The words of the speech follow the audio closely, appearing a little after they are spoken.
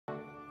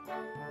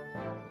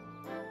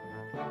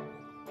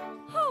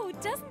Oh,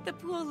 doesn't the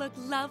pool look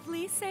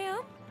lovely, Sam?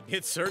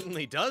 It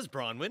certainly does,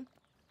 Bronwyn.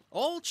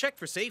 All checked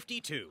for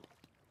safety, too.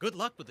 Good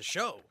luck with the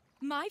show.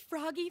 My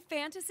Froggy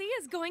fantasy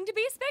is going to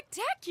be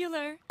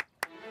spectacular.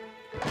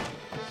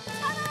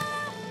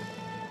 Ta-da!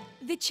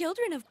 The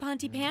children of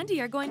Pontypandy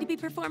are going to be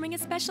performing a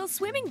special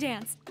swimming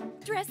dance,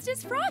 dressed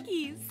as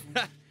froggies.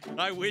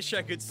 I wish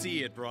I could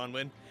see it,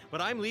 Bronwyn,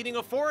 but I'm leading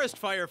a forest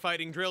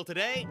firefighting drill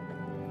today.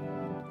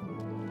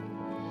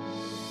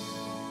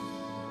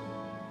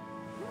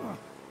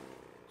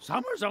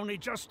 Summer's only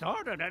just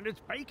started and it's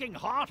baking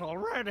hot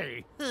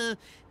already.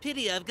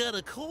 Pity I've got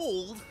a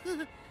cold.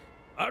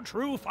 A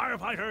true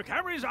firefighter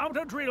carries out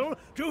a drill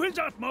to his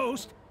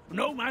utmost,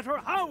 no matter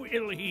how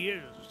ill he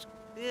is.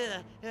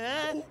 Yeah.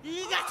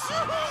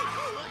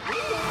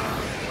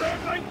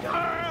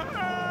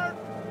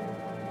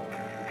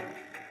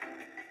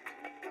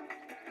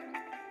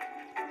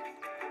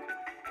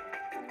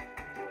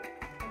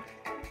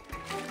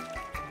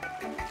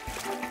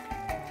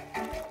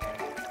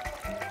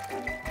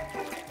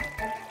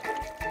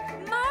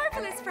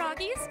 Marvelous,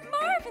 Froggies,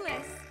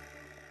 marvelous!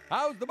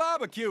 How's the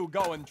barbecue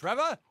going,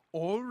 Trevor?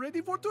 All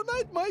ready for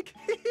tonight, Mike.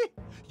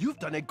 You've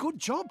done a good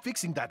job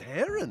fixing that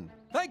heron.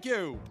 Thank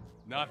you.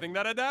 Nothing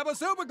that a dab of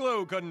super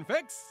glue couldn't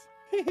fix.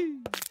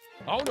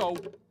 Oh no,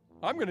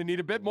 I'm gonna need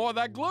a bit more of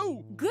that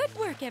glue. Good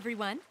work,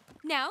 everyone.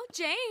 Now,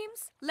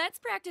 James, let's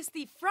practice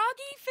the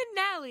Froggy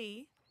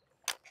finale.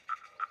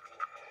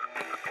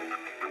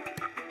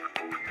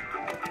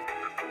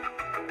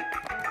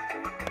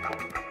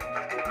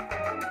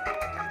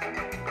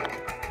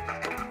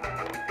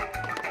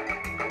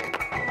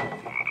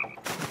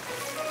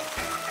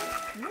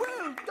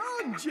 Well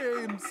done,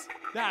 James.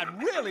 That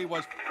really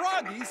was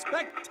Froggy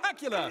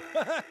spectacular.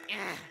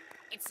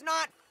 It's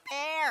not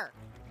fair.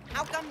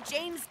 How come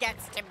James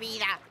gets to be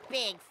the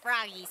big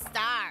froggy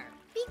star?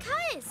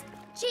 Because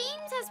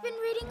James has been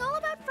reading all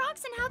about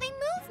frogs and how they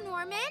move,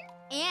 Norman.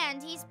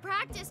 And he's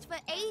practiced for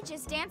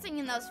ages dancing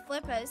in those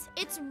flippers.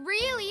 It's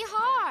really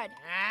hard.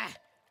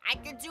 I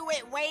could do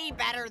it way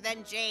better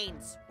than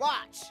James.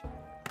 Watch.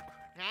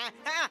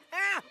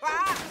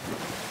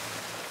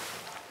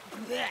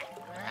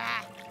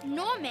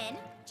 Norman,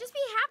 just be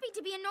happy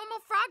to be a normal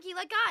froggy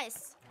like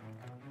us.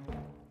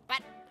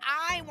 But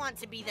I want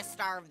to be the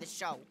star of the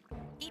show.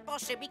 People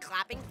should be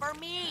clapping for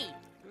me.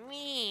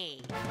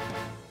 Me.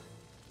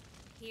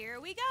 Here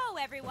we go,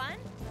 everyone.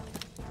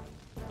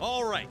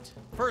 All right,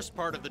 first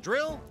part of the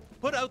drill,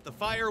 put out the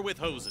fire with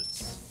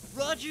hoses.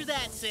 Roger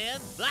that,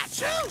 Sam.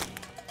 Achoo!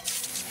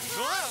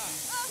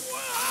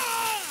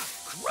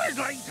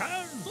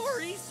 Cridlington!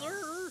 Sorry,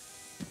 sir.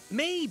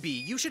 Maybe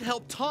you should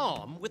help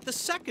Tom with the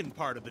second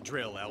part of the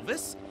drill,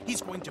 Elvis.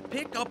 He's going to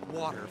pick up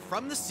water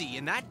from the sea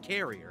in that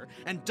carrier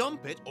and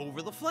dump it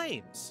over the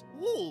flames.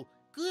 Ooh,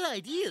 good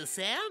idea,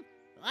 Sam.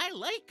 I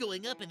like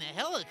going up in a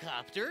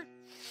helicopter.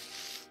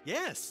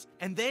 Yes,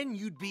 and then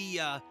you'd be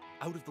out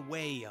of the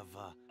way of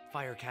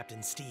Fire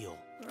Captain Steele.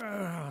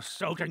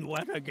 Soaking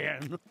wet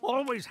again.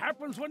 Always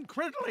happens when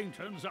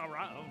Cridlington's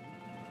around.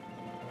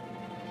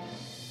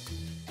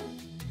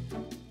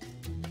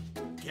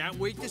 Can't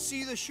wait to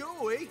see the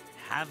show, eh?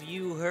 Have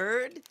you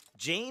heard?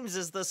 James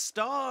is the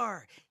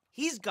star.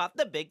 He's got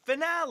the big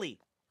finale.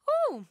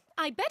 Oh,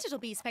 I bet it'll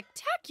be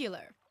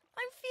spectacular.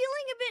 I'm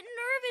feeling a bit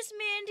nervous,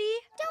 Mandy.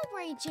 Don't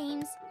worry,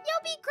 James.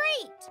 You'll be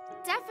great.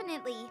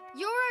 Definitely.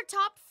 You're our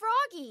top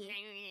froggy.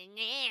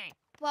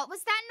 What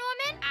was that,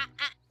 Norman?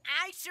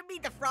 I should be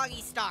the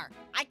froggy star.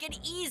 I could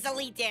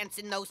easily dance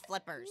in those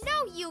flippers.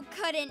 No, you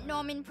couldn't,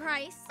 Norman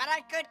Price. But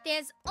I could.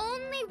 There's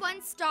only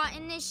one star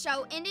in this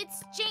show, and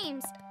it's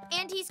James.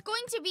 And he's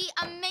going to be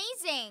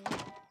amazing.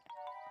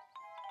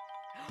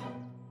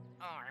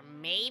 Or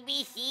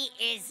maybe he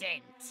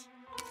isn't.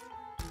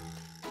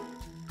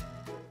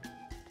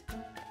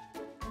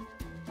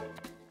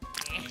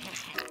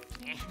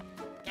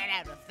 Get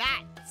out of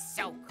that,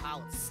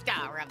 so-called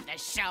star of the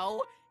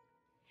show.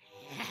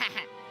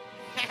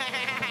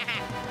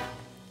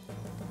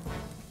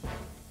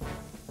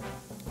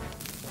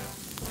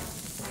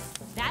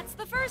 That's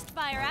the first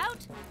fire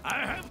out.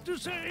 I have to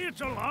say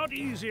it's a lot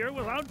easier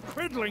without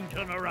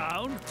Cridlington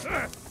around.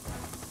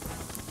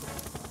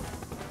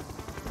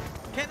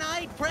 Can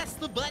I press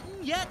the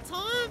button yet,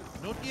 Tom?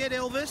 Not yet,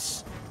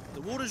 Elvis.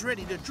 The water's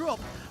ready to drop,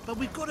 but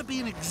we've got to be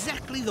in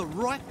exactly the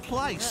right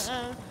place.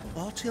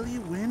 I'll tell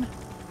you when.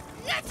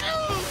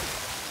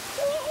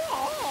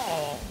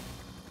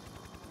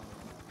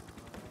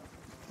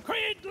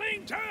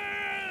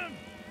 Cridlington!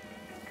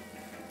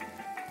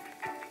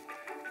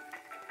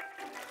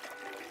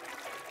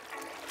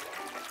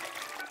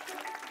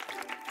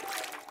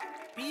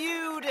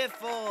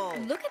 Beautiful!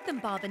 Look at them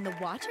bob in the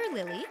water,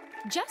 Lily,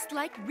 just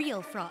like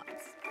real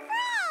frogs.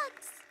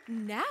 Frogs!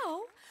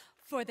 Now,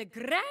 for the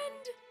grand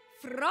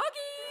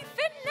Froggy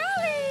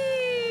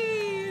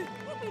finale!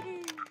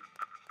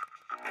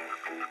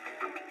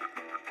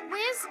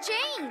 Where's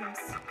James?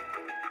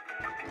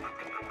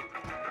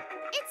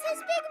 It's his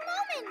big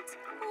moment.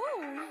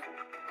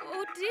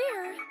 Oh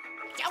dear.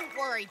 Don't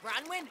worry,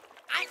 Bronwyn.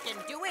 I can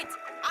do it.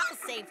 I'll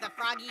save the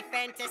Froggy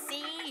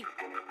Fantasy.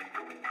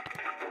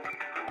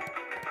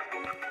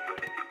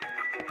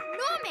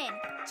 Norman,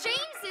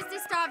 James is the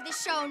star of the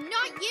show,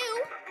 not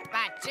you.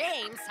 But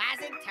James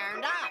hasn't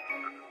turned up.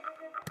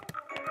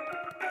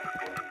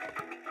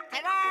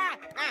 Ta-da!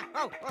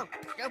 Oh,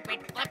 stupid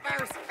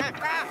flippers.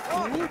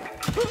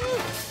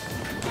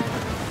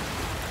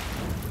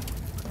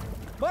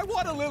 My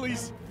water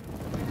lilies!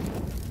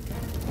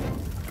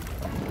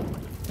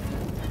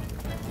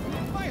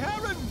 My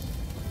heron!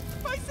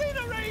 My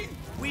scenery!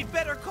 We'd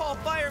better call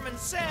Fireman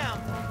Sam.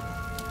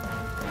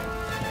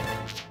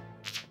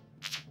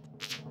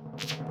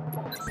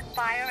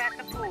 Fire at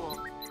the pool.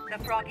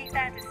 The Froggy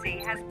Fantasy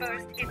has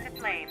burst into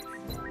flames.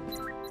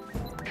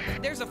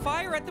 There's a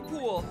fire at the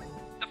pool.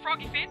 The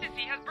Froggy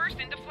Fantasy has burst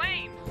into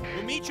flames.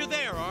 We'll meet you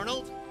there,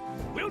 Arnold.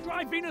 We'll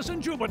drive Venus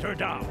and Jupiter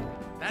down.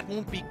 That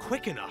won't be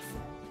quick enough.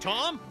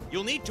 Tom,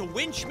 you'll need to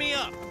winch me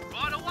up.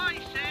 Right away,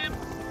 Sam.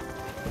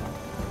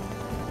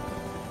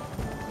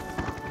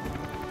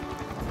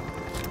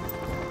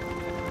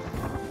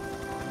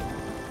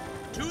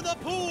 To the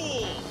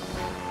pool!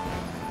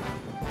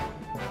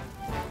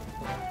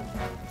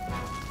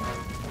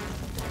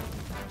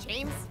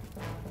 James?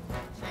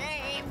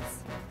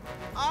 James!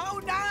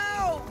 Oh,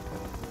 no!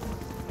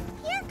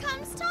 Here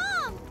comes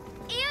Tom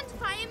and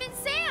Fireman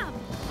Sam.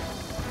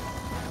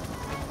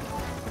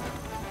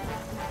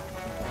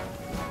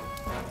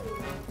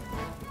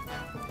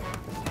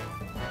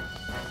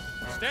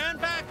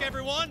 Stand back,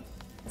 everyone!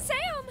 Sam!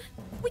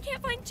 We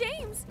can't find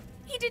James.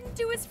 He didn't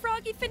do his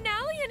Froggy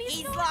finale and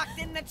He's not... locked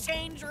in the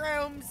change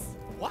rooms.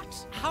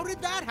 What? How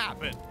did that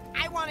happen?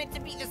 I wanted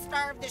to be the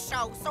star of the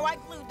show, so I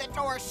glued the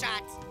door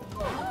shut.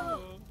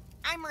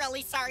 I'm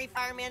really sorry,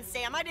 Fireman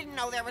Sam. I didn't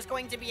know there was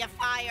going to be a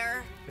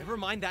fire. Never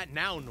mind that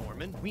now,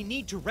 Norman. We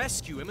need to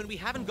rescue him, and we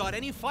haven't got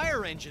any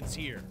fire engines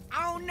here.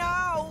 Oh,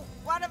 no!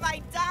 What have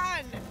I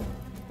done?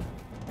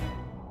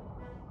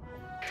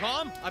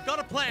 Tom, I've got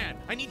a plan.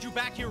 I need you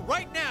back here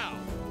right now.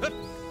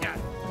 Yeah.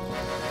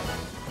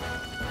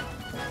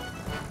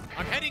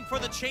 I'm heading for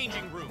the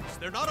changing rooms.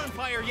 They're not on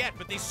fire yet,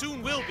 but they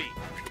soon will be.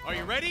 Are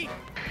you ready?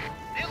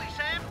 Nearly,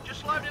 Sam.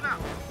 Just loading up.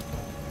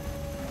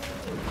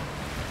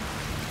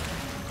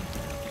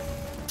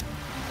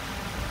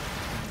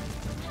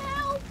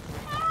 Help!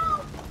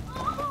 Help!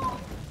 Oh,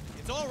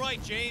 It's all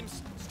right,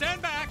 James.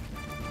 Stand back.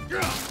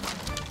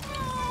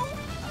 oh,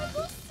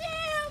 Uncle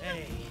Sam!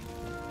 Hey.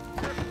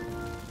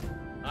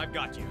 I've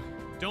got you.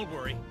 Don't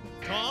worry.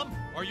 Tom,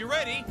 are you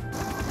ready?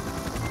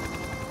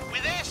 We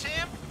there,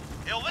 Sam?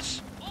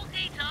 Elvis?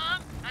 Okay,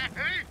 Tom.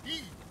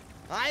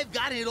 I've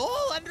got it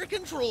all under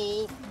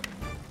control.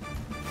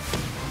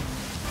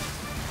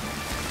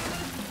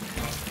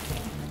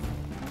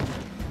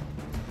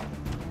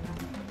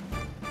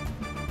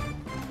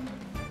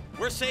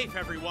 We're safe,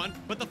 everyone,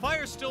 but the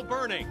fire's still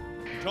burning.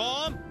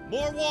 Tom,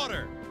 more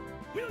water.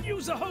 We'll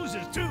use the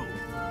hoses, too.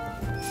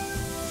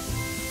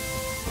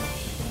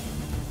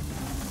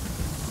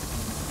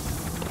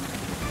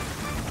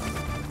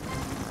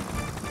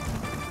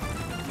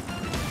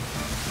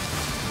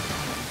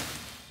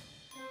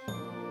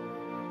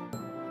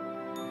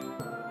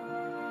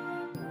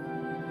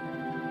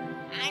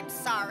 I'm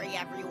sorry,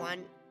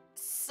 everyone.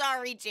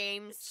 Sorry,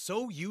 James.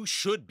 So you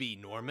should be,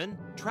 Norman.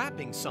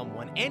 Trapping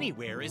someone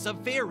anywhere is a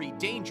very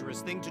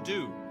dangerous thing to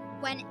do.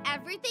 When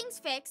everything's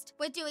fixed,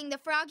 we're doing the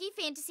Froggy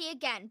Fantasy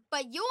again,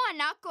 but you're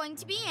not going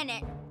to be in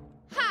it.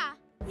 Ha!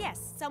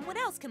 Yes, someone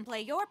else can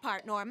play your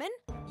part, Norman.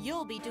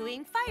 You'll be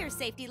doing fire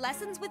safety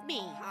lessons with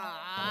me.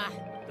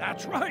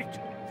 That's right.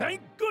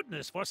 Thank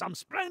goodness for some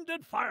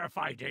splendid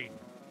firefighting.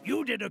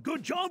 You did a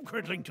good job,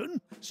 Cridlington.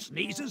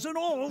 Sneezes and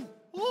all.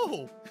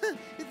 Oh,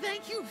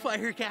 thank you,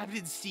 Fire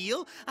Captain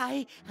Steele.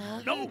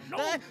 No.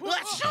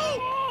 Let's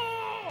shoot!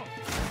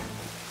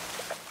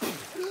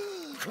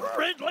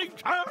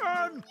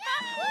 Cridlington!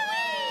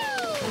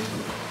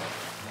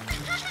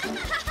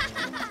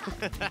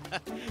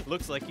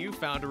 Looks like you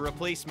found a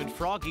replacement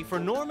Froggy for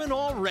Norman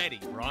already,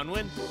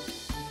 Bronwyn.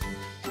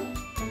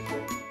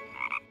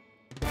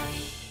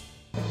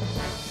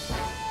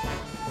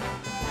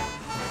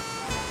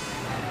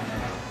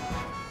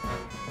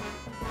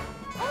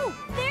 Oh,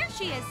 there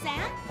she is,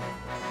 Sam.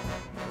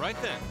 Right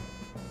then.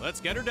 Let's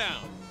get her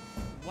down.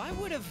 Why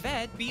would a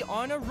vet be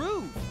on a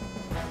roof?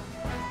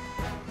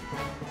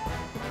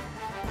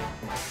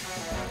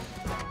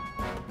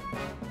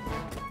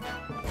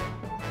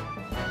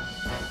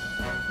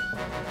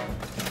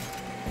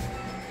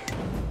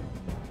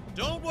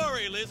 Don't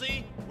worry,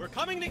 Lizzie. We're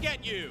coming to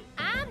get you.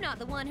 I'm not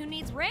the one who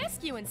needs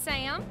rescuing,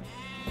 Sam.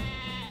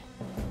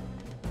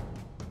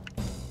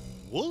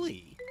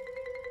 Wooly.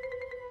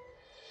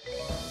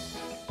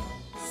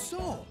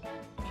 So,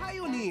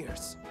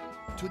 pioneers,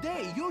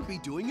 today you'll be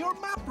doing your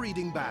map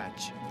reading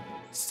badge.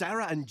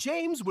 Sarah and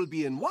James will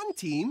be in one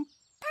team.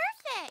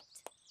 Perfect!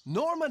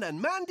 Norman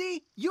and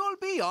Mandy, you'll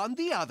be on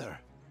the other.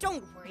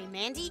 Don't worry,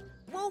 Mandy.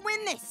 We'll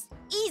win this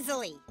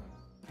easily.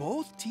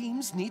 Both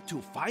teams need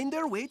to find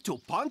their way to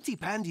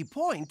Pontypandy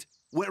Point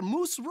where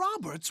Moose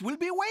Roberts will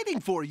be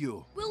waiting for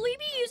you. Will we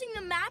be using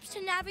the maps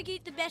to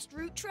navigate the best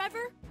route,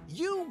 Trevor?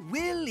 You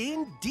will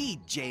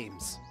indeed,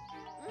 James.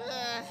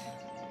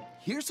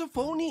 Here's a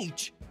phone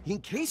each, in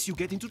case you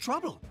get into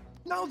trouble.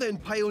 Now then,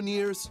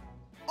 pioneers,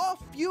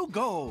 off you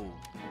go.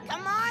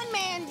 Come on,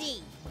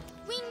 Mandy.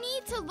 We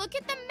need to look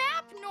at the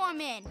map,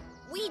 Norman.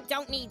 We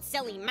don't need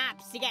silly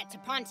maps to get to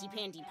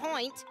Pontypandy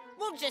Point.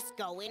 We'll just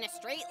go in a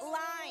straight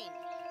line.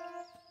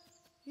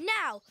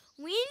 Now,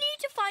 we need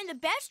to find the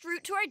best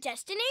route to our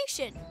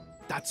destination.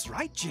 That's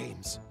right,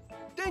 James.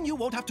 Then you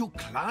won't have to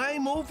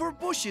climb over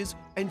bushes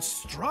and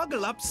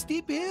struggle up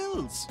steep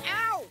hills.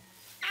 Ow!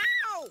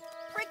 Ow!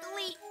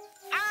 Prickly!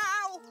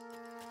 Ow!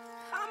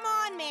 Come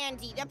on,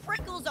 Mandy. The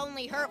prickles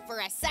only hurt for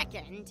a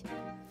second.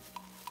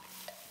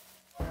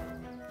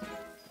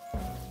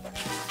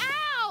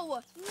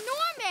 Ow!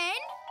 Norman!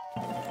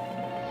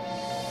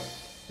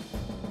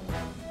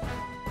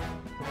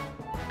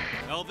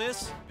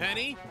 Elvis,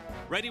 Penny,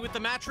 ready with the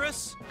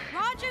mattress?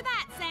 Roger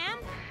that, Sam.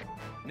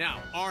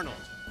 Now, Arnold,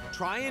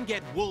 try and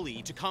get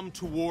Wooly to come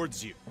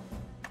towards you.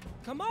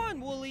 Come on,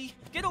 Wooly.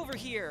 Get over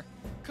here.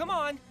 Come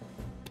on.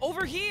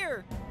 Over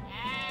here.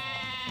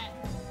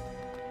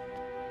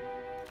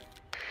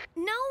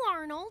 No,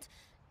 Arnold.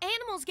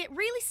 Animals get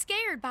really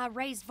scared by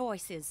raised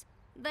voices.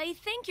 They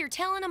think you're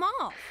telling them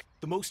off.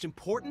 The most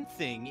important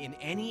thing in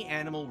any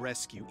animal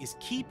rescue is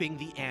keeping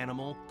the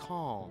animal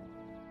calm.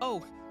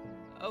 Oh,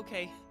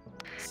 okay.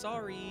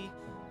 Sorry.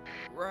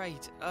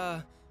 Right,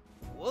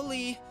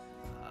 Wooly,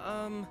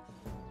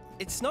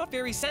 it's not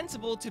very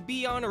sensible to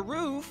be on a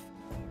roof.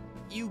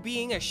 You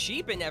being a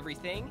sheep and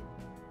everything.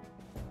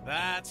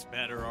 That's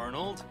better,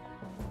 Arnold.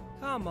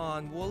 Come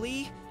on,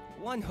 Wooly.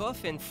 One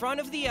hoof in front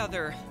of the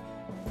other.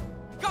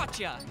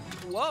 Gotcha!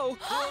 Whoa!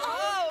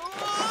 Whoa!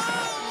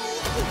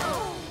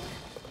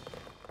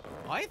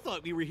 I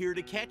thought we were here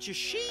to catch a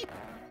sheep,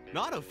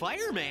 not a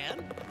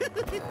fireman.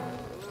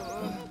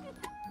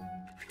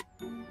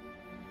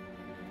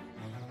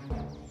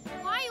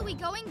 Why are we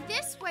going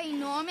this way,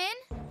 Norman?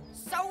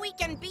 So we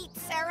can beat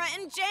Sarah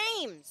and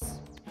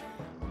James.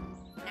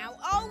 Now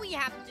all we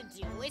have to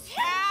do is...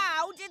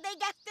 How did they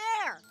get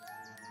there?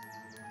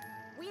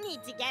 We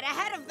need to get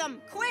ahead of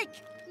them,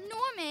 quick!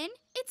 Norman,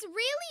 it's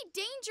really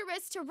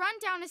dangerous to run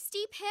down a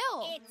steep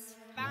hill. It's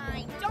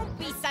fine. Don't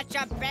be such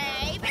a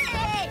baby!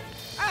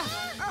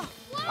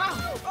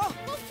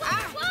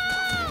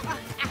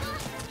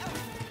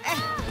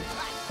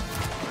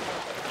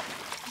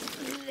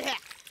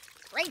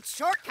 Great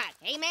shortcut,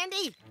 eh,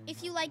 Mandy?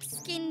 If you like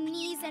skin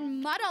knees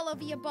and mud all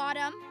over your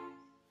bottom.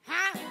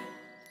 Huh?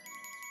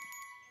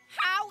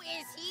 How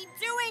is he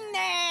doing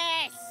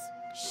this?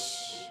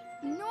 Shh!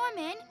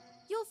 Norman,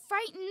 you'll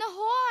frighten the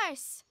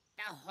horse.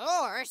 The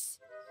horse?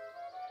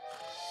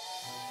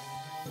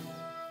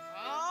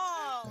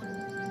 Oh!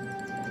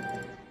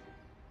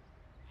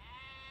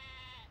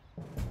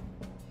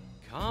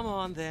 Come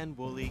on then,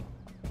 Wooly.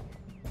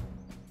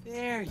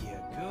 There you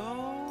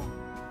go.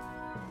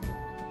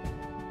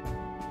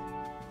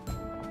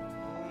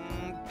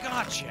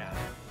 Gotcha.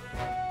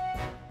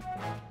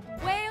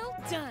 Well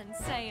done,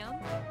 Sam.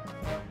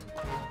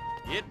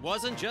 It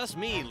wasn't just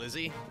me,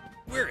 Lizzie.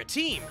 We're a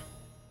team.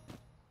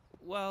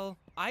 Well,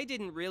 I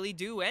didn't really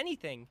do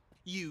anything.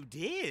 You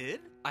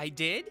did? I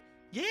did?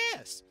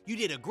 Yes. You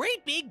did a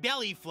great big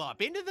belly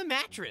flop into the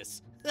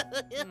mattress.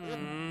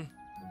 Come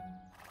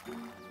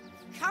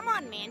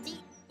on, Mandy.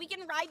 We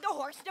can ride the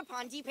horse to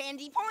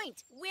Pontypandy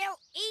Point. We'll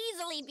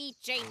easily beat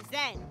James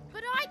then.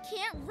 But I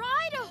can't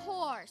ride a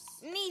horse.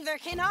 Neither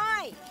can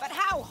I. But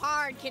how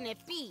hard can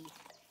it be?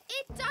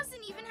 It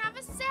doesn't even have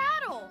a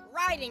saddle.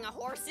 Riding a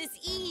horse is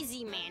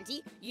easy,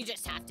 Mandy. You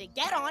just have to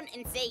get on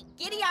and say,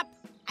 giddy up.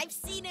 I've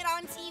seen it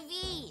on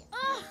TV.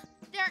 Ugh,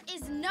 there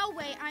is no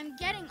way I'm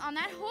getting on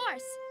that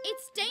horse.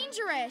 It's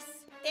dangerous.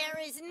 There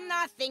is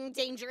nothing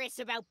dangerous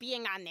about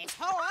being on this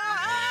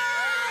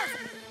horse.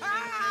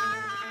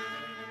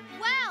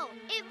 Well,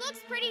 it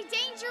looks pretty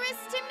dangerous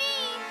to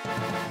me.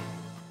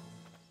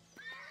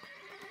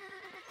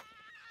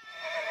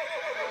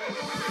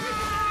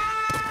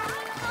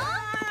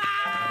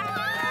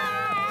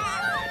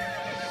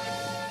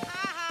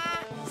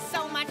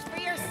 So much for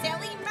your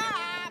silly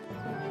map.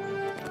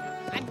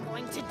 I'm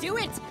going to do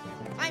it.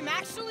 I'm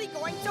actually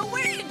going to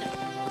win.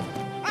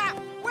 Ah,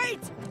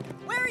 wait.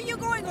 Where are you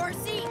going,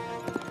 horsey?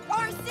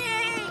 Horsey!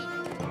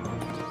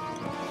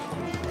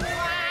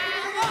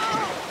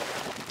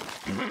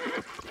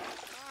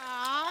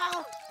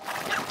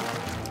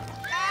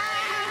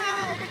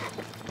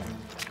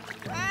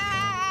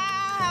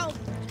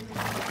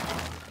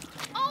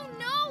 Oh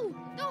no!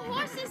 The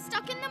horse is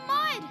stuck in the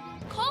mud.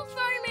 Call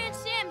Fireman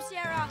Sam,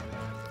 Sarah.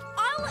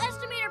 I'll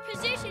estimate our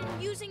position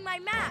using my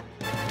map.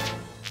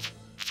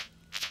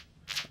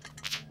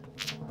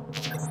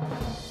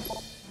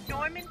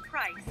 Norman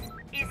Price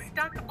is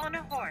stuck on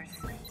a horse,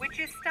 which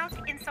is stuck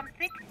in some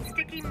thick,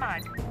 sticky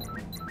mud.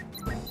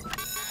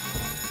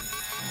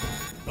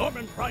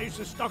 Norman Price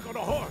is stuck on a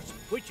horse,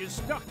 which is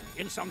stuck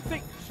in some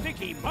thick,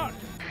 sticky mud.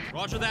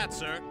 Roger that,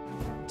 sir.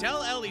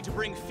 Tell Ellie to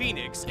bring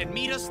Phoenix and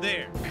meet us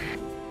there.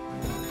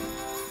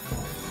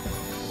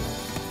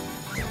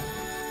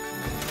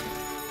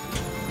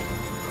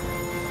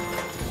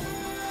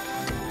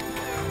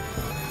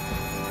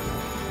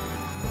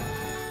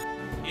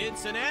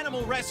 It's an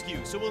animal rescue,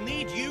 so we'll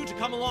need you to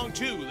come along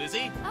too,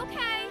 Lizzie.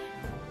 Okay.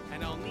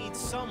 And I'll need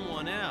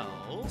someone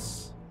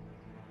else.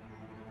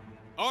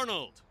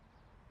 Arnold.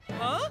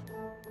 Huh?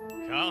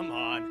 Come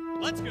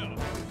on, let's go.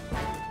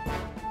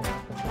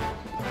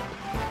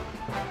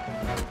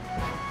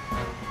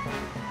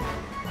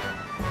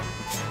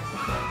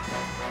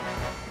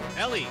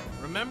 Ellie,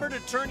 remember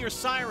to turn your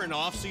siren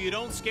off so you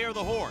don't scare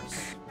the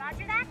horse.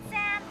 Roger that,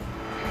 Sam.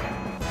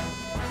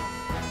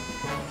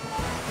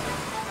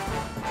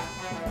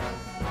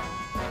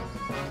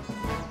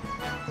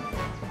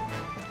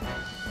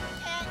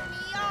 Get me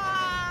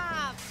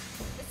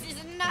off! This is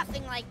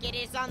nothing like it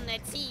is on the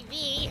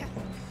TV.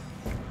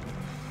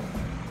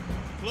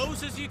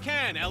 Close as you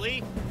can,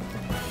 Ellie.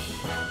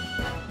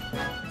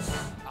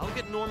 I'll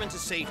get Norman to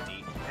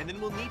safety, and then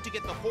we'll need to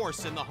get the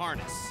horse in the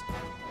harness.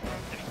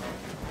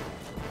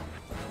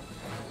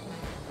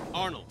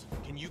 Arnold,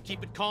 can you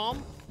keep it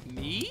calm?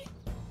 Me?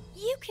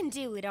 You can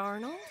do it,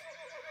 Arnold.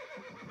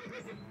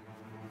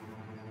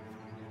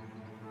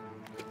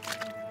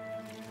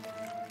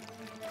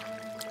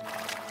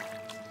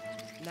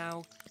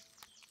 Now,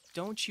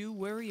 don't you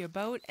worry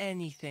about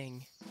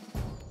anything.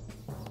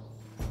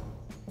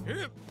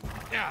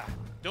 Yeah,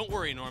 don't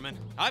worry, Norman.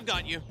 I've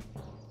got you.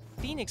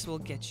 Phoenix will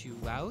get you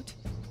out.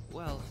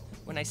 Well,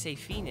 when I say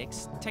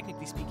Phoenix,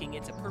 technically speaking,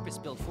 it's a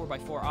purpose-built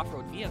 4x4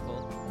 off-road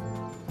vehicle.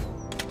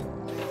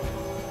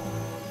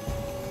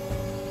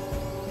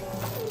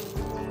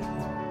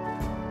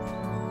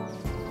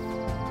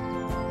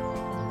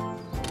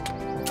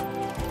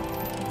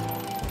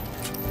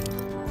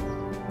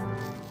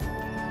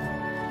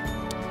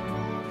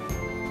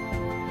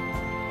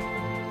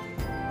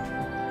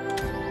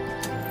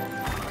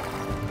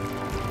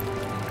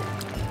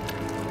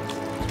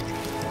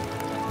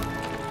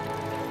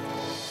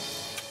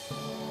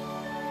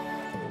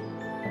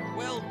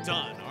 Well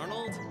done,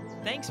 Arnold.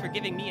 Thanks for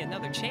giving me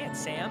another chance,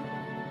 Sam.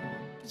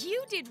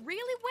 You did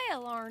really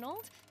well,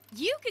 Arnold.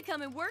 You could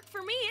come and work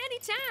for me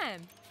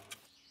anytime.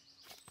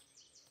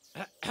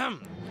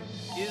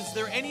 Is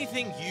there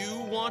anything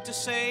you want to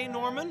say,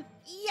 Norman?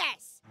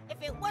 Yes!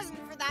 If it wasn't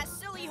for that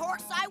silly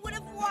horse, I would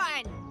have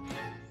won!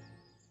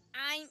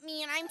 I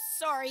mean, I'm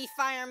sorry,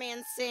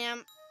 Fireman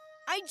Sam.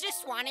 I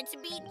just wanted to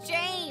beat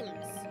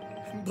James.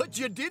 But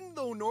you didn't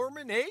though,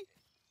 Norman, eh?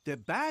 The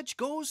badge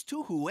goes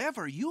to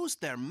whoever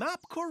used their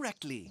map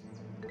correctly.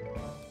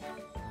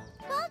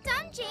 Well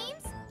done,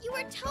 James. You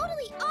were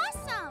totally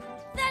awesome.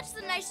 That's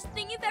the nicest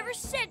thing you've ever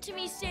said to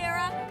me,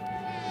 Sarah.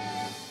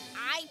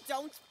 I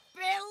don't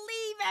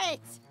believe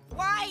it!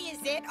 Why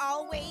is it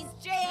always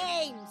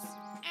James?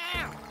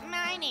 Ow,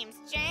 my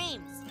name's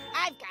James.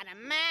 I've got a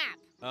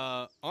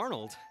map.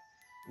 Arnold,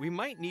 we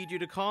might need you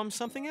to calm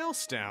something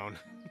else down.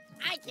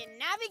 I can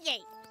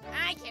navigate.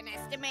 I can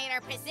estimate our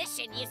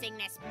position using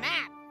this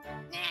map.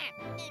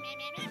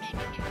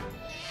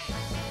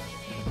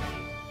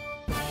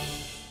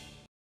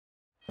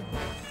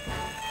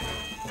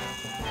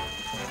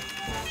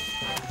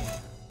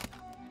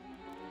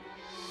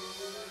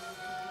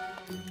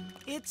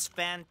 It's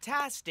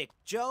fantastic,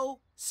 Joe.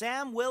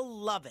 Sam will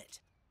love it.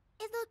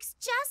 It looks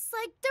just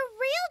like the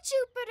real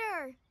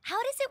Jupiter.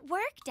 How does it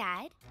work,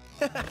 Dad?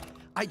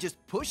 I just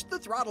push the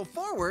throttle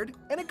forward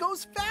and it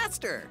goes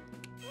faster.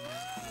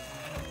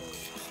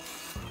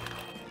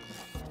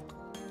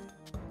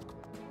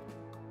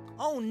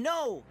 Oh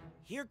no!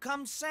 Here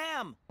comes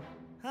Sam.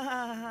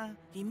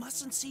 He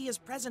mustn't see his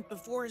present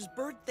before his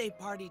birthday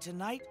party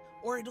tonight,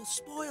 or it'll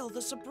spoil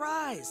the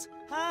surprise.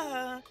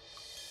 Hello.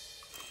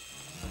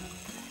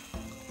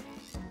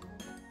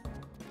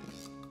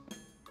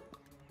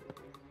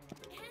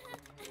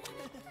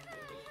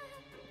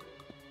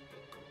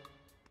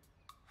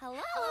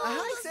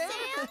 Hi, Sam.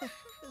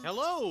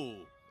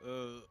 Hello,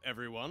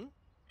 everyone.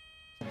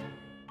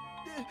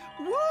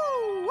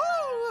 Woo! Woo!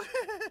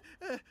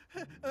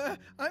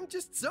 I'm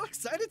just so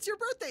excited it's your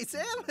birthday,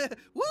 Sam.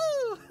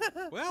 Woo!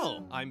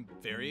 Well, I'm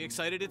very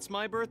excited it's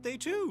my birthday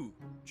too,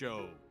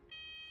 Joe.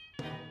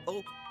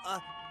 Oh,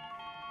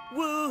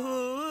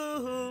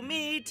 woohoo,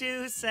 me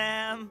too,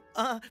 Sam.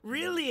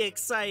 Really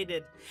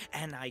excited.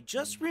 And I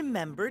just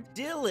remembered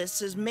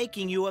Dillis is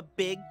making you a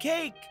big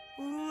cake.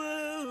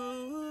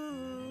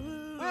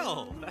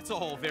 Well, that's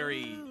all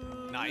very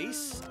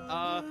nice.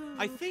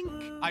 I think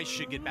I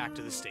should get back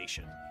to the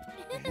station.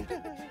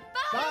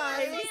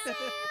 Bye.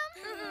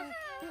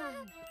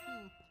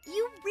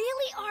 You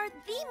really are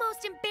the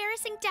most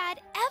embarrassing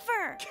dad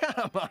ever.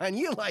 Come on,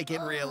 you like it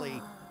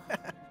really.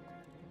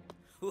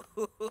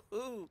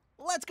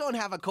 Let's go and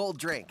have a cold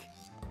drink.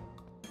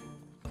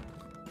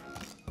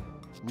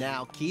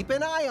 Now keep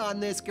an eye on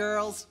this,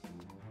 girls.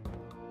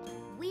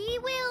 We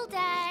will,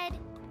 Dad.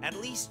 At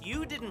least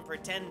you didn't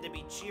pretend to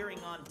be cheering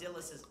on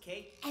Dillis's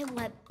cake. And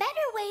what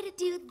better way to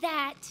do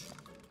that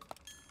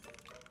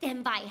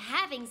than by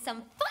having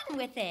some fun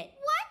with it?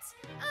 What?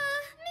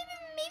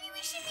 Maybe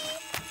we should be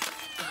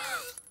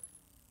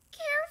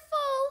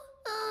careful.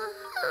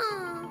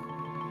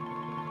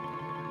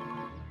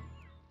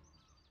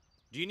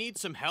 Do you need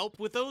some help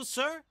with those,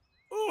 sir?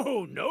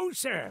 Oh, no,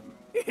 Sam.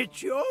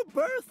 It's your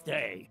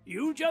birthday.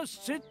 You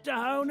just sit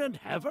down and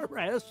have a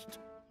rest.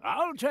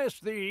 I'll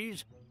test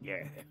these.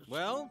 Yes.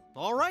 Well,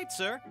 all right,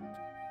 sir.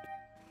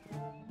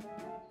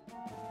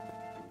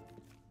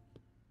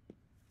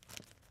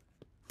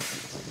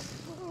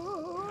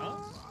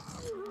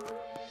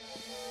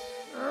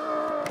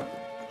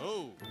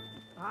 Oh.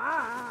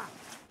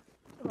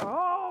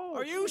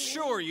 Are you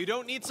sure you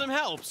don't need some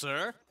help,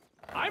 sir?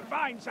 I'm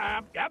fine,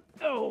 Sam. Yep.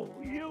 Oh,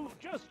 you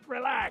just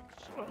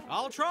relax.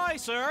 I'll try,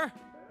 sir.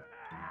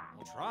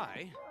 I'll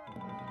try.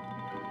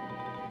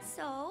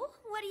 So,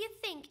 what do you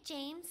think,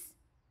 James?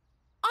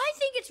 I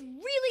think it's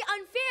really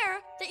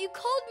unfair that you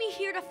called me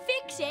here to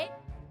fix it,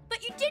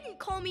 but you didn't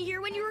call me here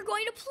when you were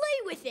going to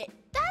play with it.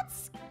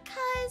 That's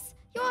 'cause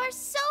you're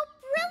so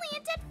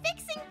brilliant at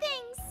fixing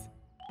things.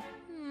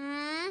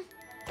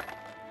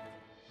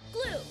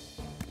 Glue.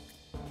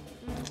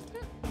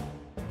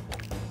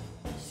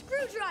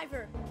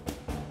 Screwdriver.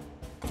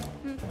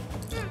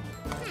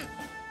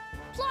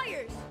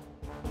 Pliers.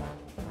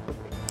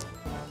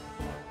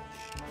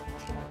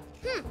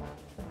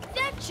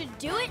 That should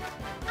do it.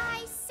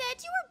 I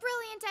said you were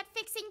brilliant at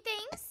fixing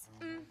things.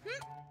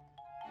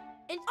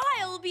 And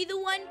I'll be the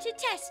one to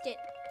test it.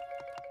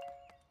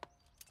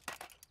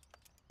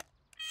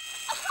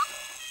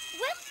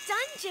 Well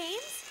done,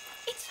 James.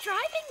 It's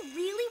driving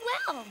really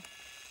well.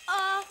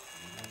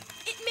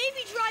 It may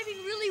be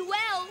driving really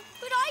well,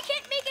 but I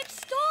can't make it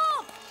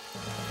stop.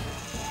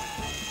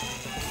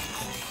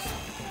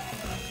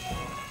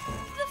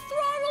 The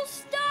throttle's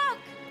stuck.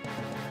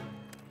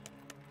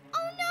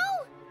 Oh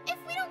no! If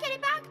we don't get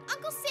it back,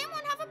 Uncle Sam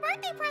won't have a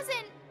birthday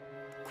present.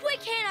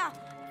 Quick, Hannah!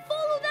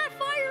 Follow that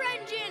fire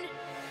engine!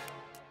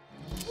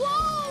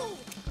 Whoa!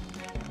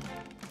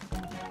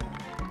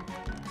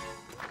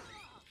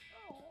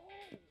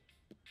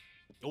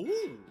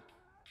 Ooh.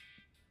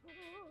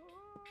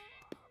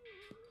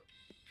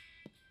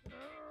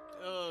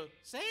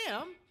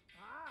 Sam?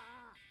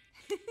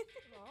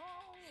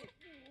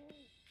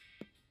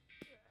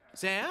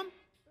 Sam?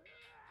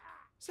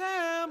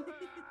 Sam?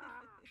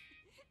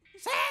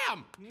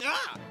 Sam!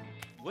 Ah!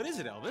 What is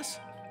it, Elvis?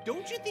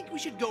 Don't you think we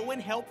should go and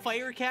help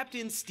Fire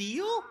Captain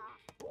Steel?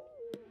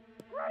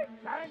 Great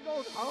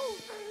tangled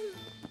hoses.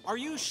 Are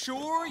you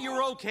sure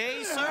you're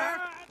okay, sir?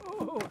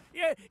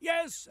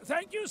 Yes,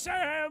 thank you,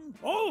 Sam.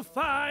 Oh,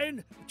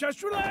 fine.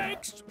 Just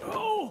relax.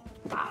 Oh.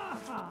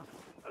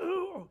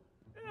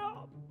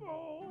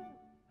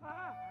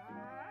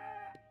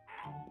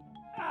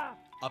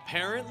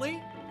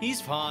 Apparently, he's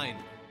fine.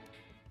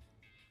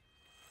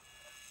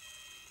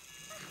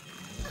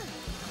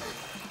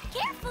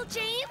 Careful,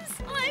 James.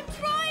 I'm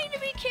trying to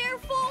be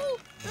careful.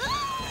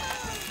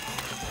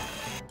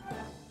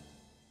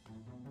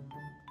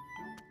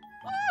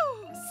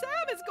 Oh,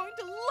 Sam is going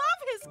to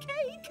love his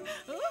cake.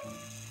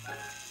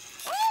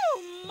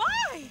 Oh,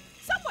 my!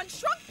 Someone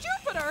shrunk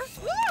Jupiter.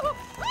 Woo!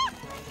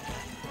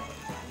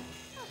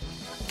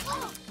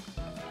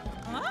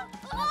 Huh?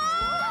 Oh,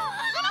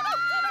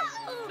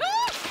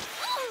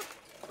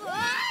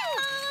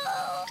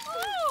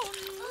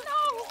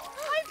 no!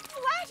 I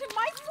flattened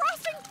my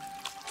frosting.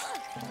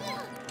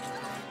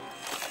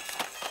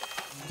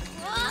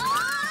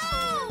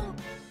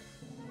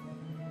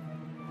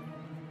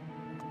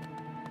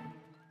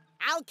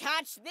 I'll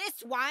catch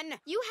this one.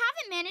 You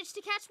haven't managed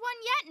to catch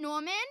one yet,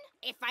 Norman.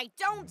 If I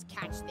don't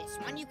catch this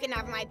one, you can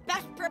have my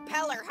best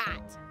propeller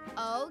hat.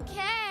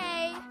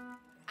 Okay.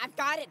 I've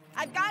got it.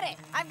 I've got it.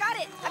 I've got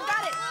it. I've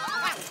got it.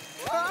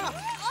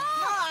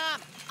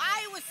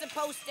 I was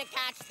supposed to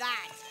catch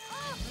that.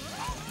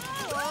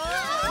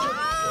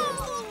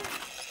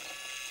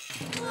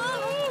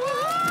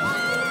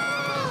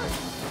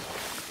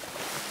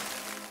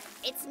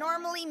 It's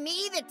normally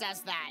me that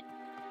does that.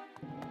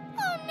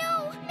 Oh,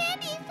 no.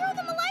 Mandy, throw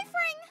them a life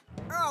ring.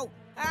 Oh,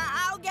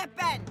 I'll get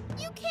Ben.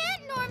 You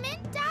can't,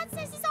 Norman. Dad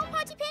says he's on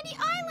Pontypandy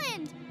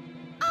Island.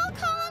 I'll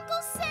call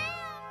Uncle Sam.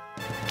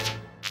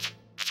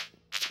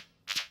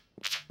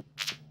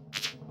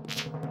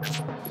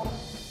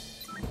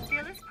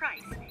 Phyllis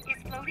Price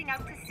is floating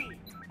out to sea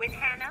with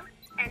Hannah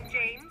and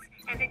James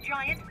and a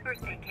giant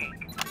birthday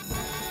cake.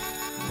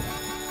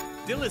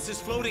 Dillis is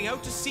floating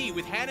out to sea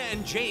with Hannah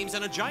and James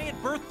and a giant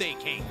birthday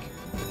cake.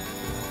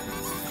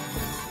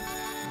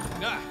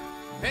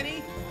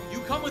 Penny, you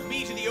come with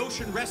me to the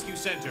Ocean Rescue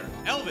Center.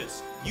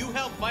 Elvis, you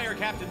help Fire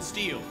Captain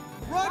Steel.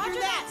 Roger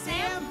that,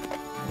 Sam.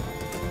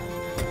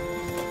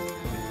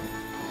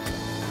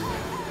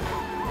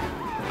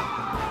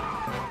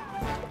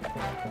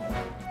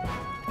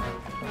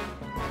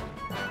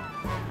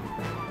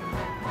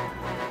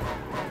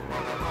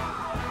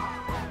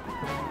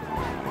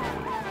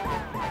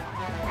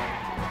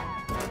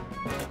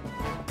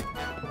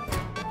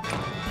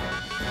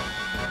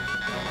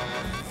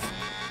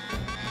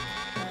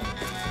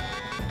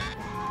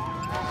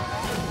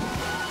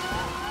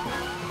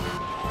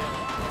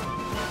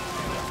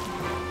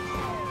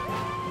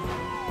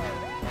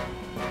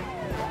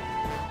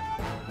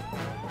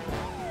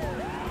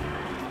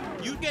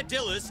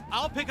 Dillis,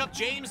 I'll pick up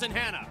James and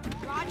Hannah.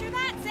 Roger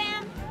that,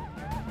 Sam.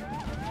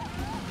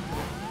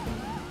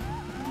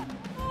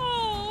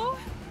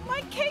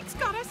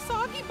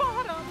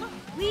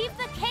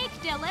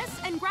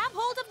 Phyllis, and grab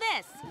hold of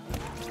this.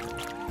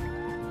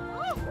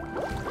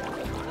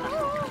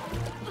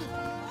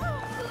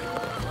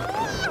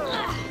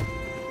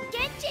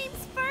 Get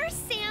James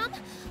first, Sam.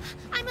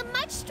 I'm a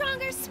much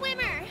stronger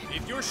swimmer.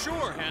 If you're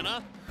sure,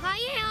 Hannah. I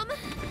am.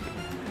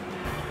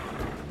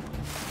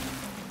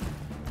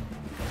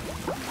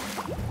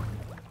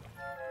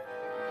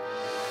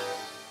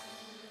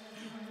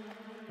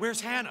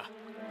 Where's Hannah?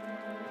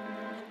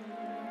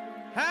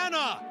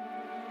 Hannah!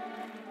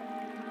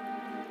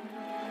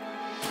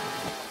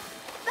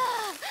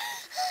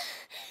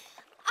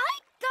 I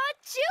got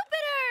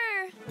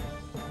Jupiter!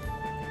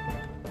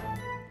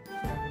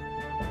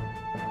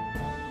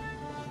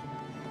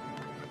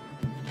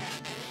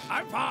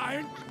 I'm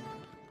fine.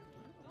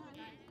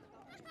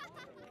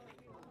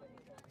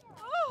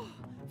 Oh,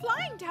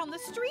 flying down the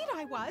street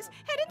I was,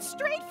 headed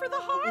straight for the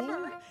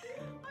harbor.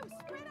 I was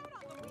spread out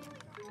on the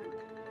wheelie.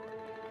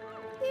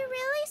 We're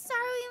really sorry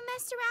we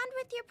messed around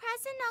with your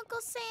present,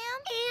 Uncle Sam.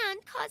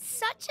 And caused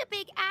such a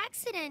big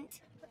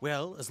accident.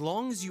 Well, as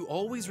long as you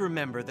always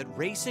remember that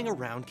racing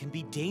around can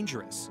be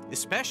dangerous,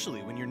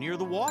 especially when you're near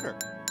the water.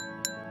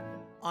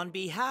 On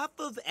behalf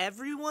of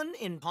everyone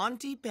in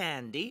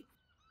Pontypandy,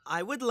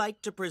 I would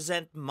like to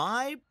present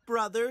my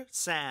brother,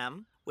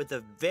 Sam, with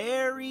a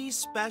very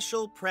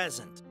special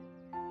present.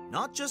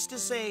 Not just to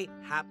say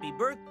happy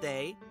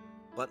birthday,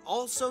 but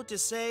also to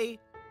say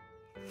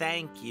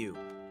thank you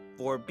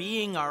for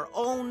being our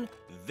own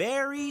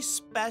very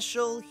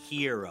special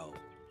hero.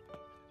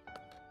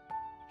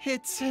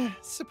 It's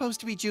supposed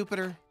to be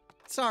Jupiter.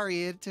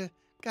 Sorry, it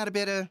got a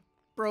bit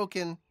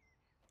broken.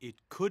 It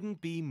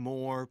couldn't be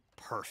more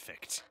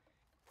perfect.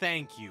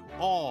 Thank you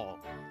all.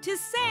 To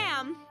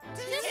Sam.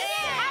 To Sam!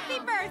 Happy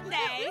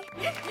birthday.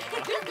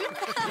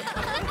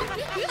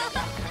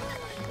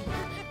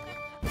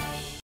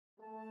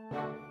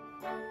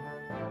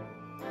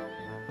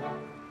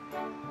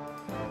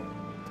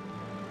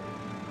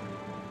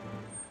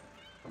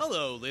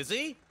 Hello,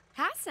 Lizzie.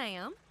 Hi,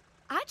 Sam.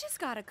 I just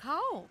got a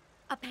call.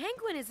 A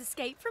penguin has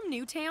escaped from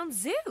Newtown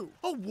Zoo.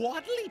 A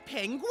waddly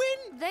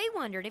penguin? They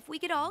wondered if we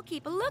could all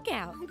keep a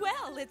lookout.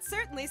 Well, it's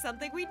certainly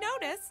something we'd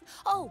notice.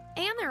 Oh,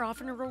 and they're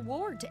offering a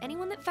reward to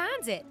anyone that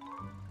finds it.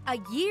 A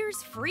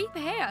year's free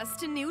pass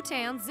to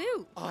Newtown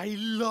Zoo. I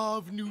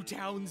love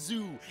Newtown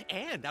Zoo,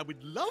 and I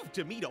would love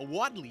to meet a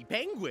waddly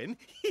penguin.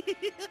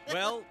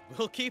 Well,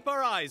 we'll keep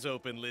our eyes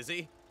open,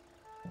 Lizzie.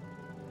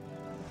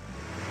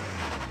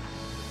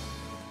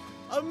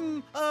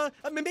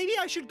 Maybe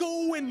I should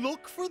go and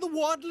look for the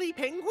waddly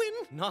penguin?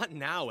 Not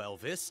now,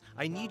 Elvis.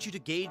 I need you to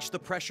gauge the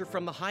pressure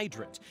from the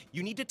hydrant.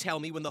 You need to tell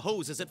me when the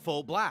hose is at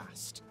full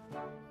blast.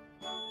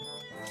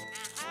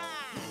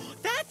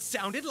 That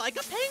sounded like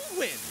a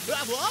penguin!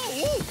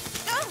 Whoa!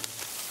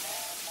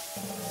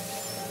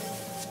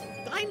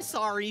 I'm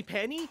sorry,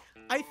 Penny.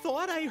 I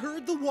thought I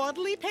heard the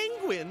waddly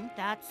penguin.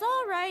 That's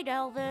all right,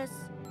 Elvis.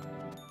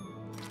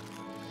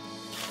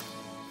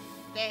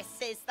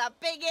 This is the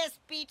biggest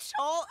beach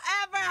hole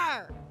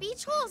ever!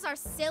 Beach holes are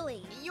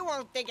silly. You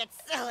won't think it's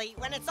silly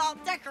when it's all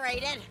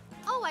decorated.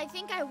 Oh, I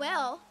think I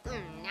will.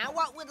 Now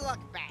what would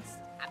look best?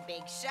 A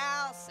big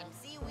shell, some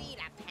seaweed,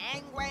 a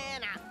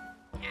penguin,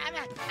 a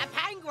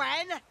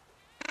penguin?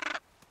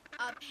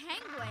 A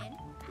penguin?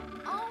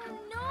 Oh,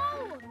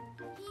 no!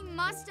 He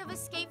must have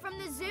escaped from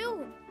the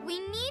zoo. We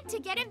need to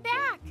get him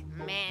back.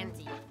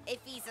 Mandy, if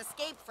he's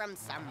escaped from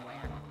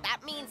somewhere,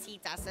 that means he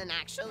doesn't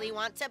actually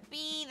want to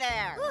be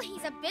there. Ooh,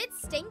 he's a bit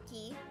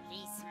stinky.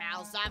 He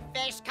smells of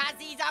fish 'cause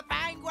he's a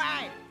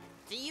penguin.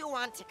 Do you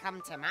want to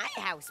come to my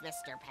house,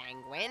 Mr.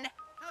 Penguin?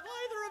 Have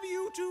either of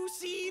you two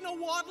seen a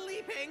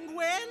waddly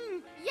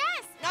penguin?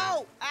 Yes!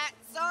 No,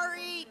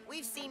 sorry,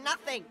 we've seen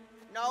nothing.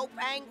 No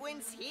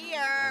penguins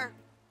here.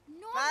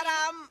 Norman. But,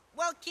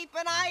 we'll keep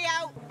an eye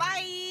out.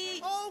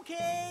 Bye!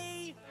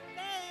 Okay,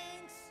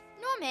 thanks.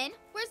 Norman,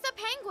 where's the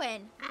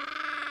penguin?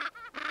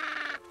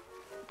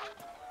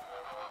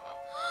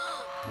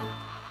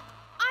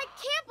 I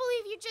can't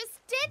believe you just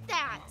did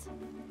that.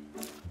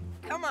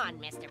 Come on,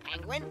 Mr.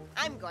 Penguin.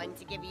 I'm going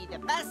to give you the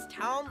best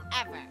home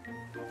ever.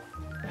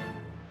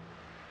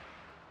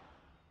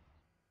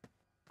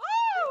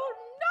 Oh,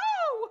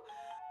 no!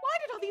 Why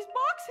did all these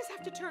boxes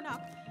have to turn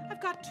up?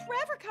 I've got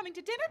Trevor coming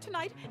to dinner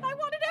tonight, and I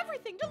wanted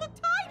everything to look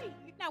tidy.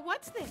 Now,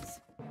 what's this?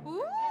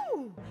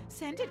 Ooh,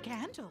 scented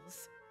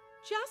candles.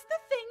 Just the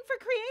thing for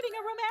creating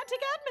a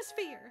romantic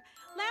atmosphere.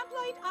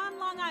 Lamplight on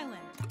Long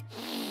Island.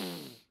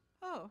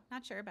 Oh,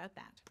 not sure about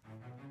that.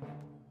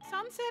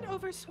 Sunset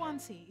over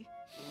Swansea.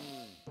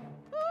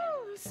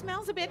 Ooh,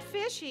 smells a bit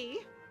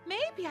fishy.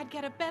 Maybe I'd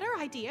get a better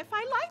idea if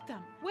I light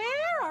them.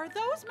 Where are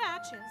those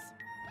matches?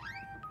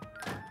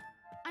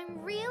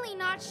 I'm really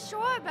not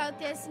sure about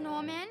this,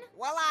 Norman.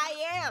 Well, I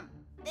am.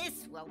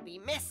 This will be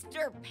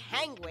Mr.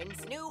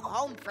 Penguin's new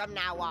home from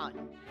now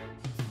on.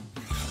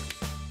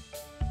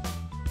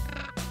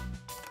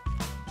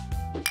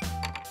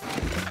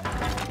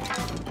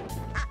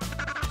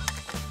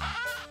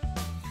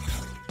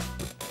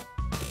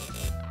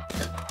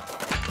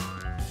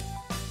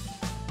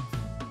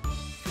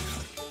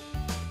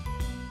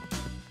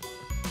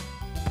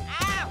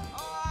 Ow!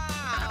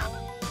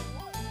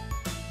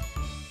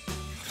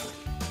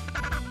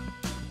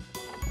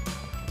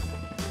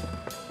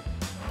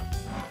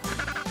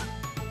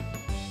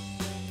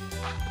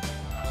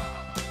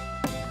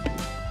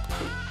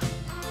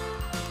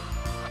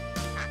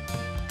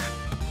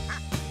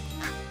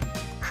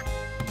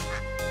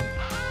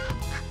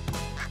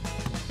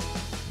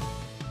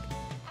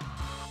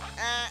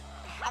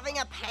 Having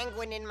a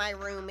penguin in my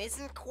room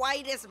isn't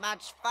quite as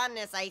much fun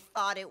as I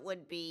thought it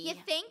would be. You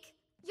think?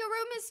 Your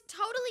room is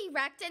totally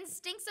wrecked and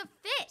stinks of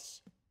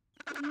fish.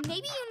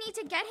 Maybe you need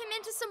to get him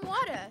into some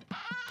water.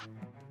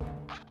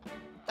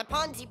 The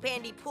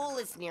Pontypandy pool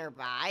is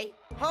nearby.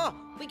 Huh,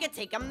 we could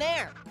take him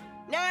there.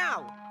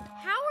 Now!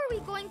 How are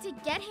we going to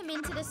get him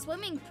into the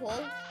swimming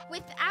pool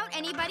without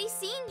anybody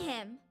seeing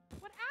him?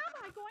 What am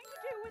I going to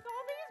do with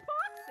all these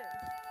boxes?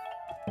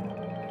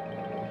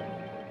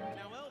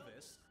 Now,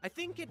 Elvis, I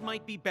think it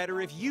might be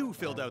better if you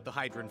filled out the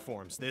hydrant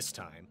forms this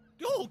time.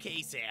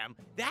 Okay, Sam.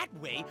 That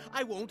way,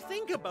 I won't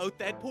think about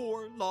that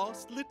poor,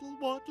 lost little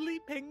waddly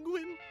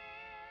penguin.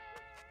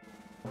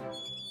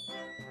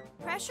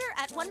 Pressure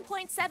at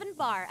 1.7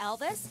 bar,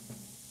 Elvis.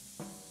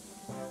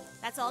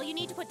 That's all you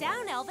need to put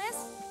down,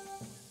 Elvis.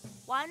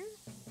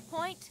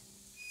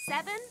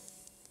 1.7.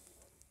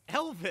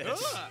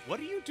 Elvis, what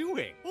are you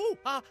doing? Oh,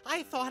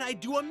 I thought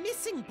I'd do a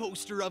missing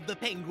poster of the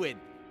penguin,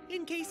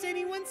 in case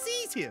anyone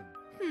sees him.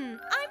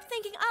 I'm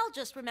thinking I'll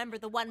just remember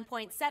the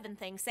 1.7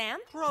 thing, Sam.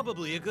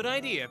 Probably a good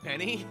idea,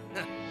 Penny.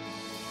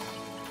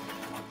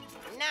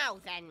 Now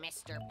then,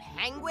 Mr.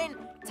 Penguin,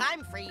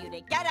 time for you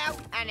to get out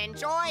and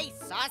enjoy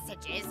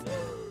sausages.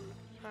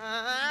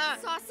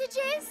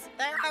 Sausages?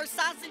 There are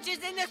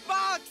sausages in this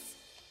box!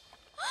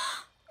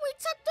 We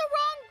took the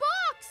wrong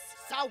box!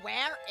 So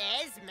where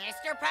is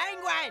Mr.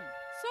 Penguin?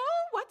 So,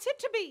 what's it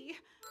to be?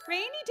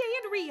 Rainy day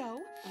in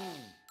Rio?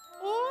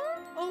 Or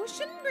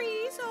ocean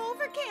breeze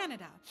over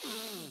Canada?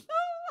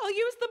 Oh, I'll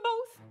use them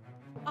both.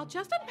 I'll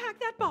just unpack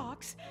that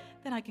box,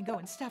 then I can go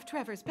and stuff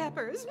Trevor's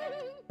peppers.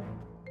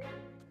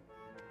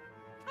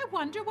 I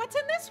wonder what's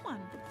in this one.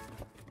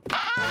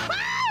 Oh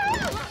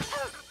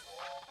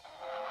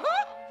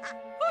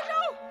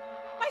no!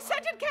 My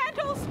scented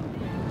candles!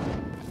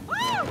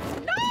 Oh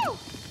no!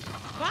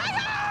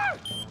 Fire!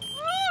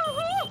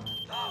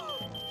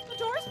 The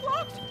door's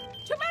blocked.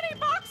 Too many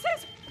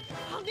boxes.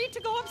 I'll need to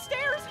go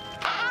upstairs.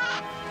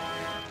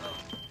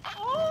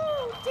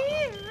 Oh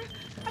dear!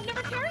 I've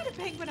never carried a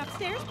penguin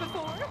upstairs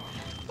before,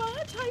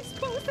 but I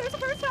suppose there's a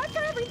first time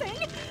for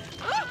everything.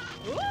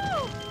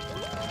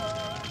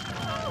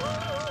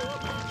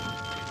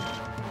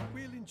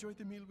 We'll enjoy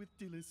the meal with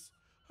Dillis.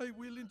 I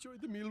will enjoy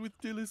the meal with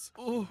Dillis.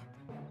 Oh,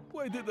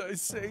 why did I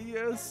say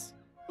yes?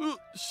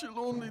 She'll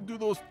only do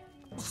those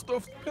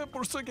stuffed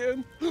peppers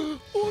again. Oh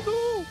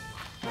no!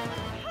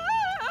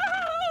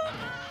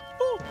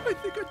 Oh, I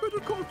think I'd better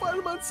call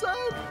Fireman Sam.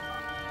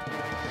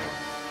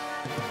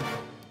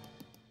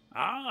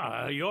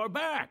 Ah, you're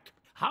back.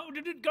 How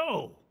did it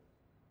go?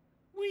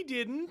 We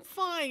didn't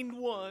find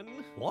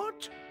one.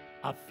 What?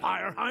 A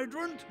fire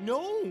hydrant?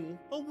 No,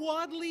 a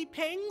waddly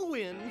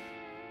penguin.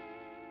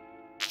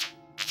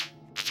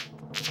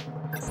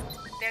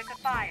 There's a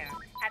fire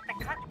at the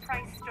Cut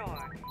Price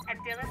store, and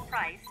Dylan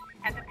Price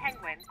and the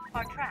Penguin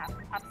are trapped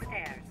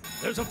upstairs.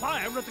 There's a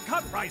fire at the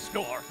Cut Price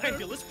store. And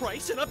Dillis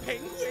Price and a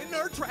penguin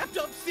are trapped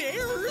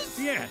upstairs?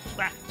 Yes,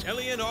 that.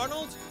 Ellie and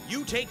Arnold,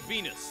 you take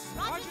Venus.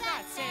 Roger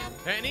that, Sam.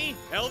 Penny,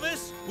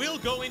 Elvis, we'll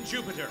go in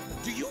Jupiter.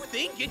 Do you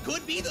think it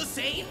could be the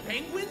same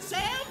penguin,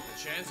 Sam?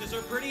 Chances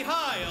are pretty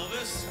high,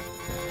 Elvis.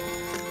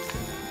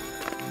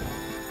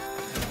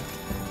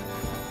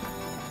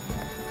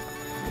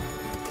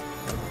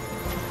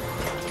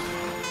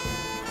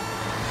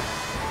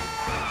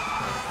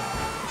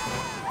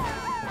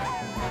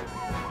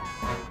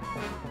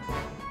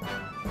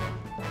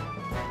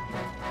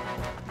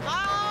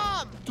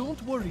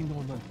 Don't worry,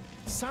 Norman.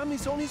 Sam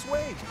is on his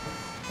way.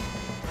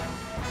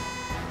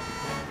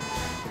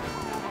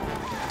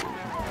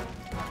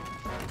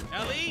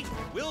 Ellie,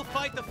 we'll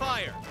fight the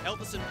fire.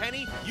 Elvis and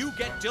Penny, you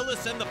get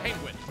Dillis and the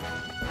penguin.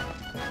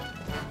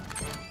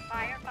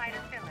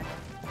 Firefighter Phillips.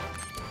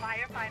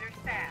 Firefighter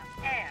Sam.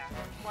 Air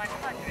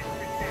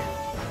 100%.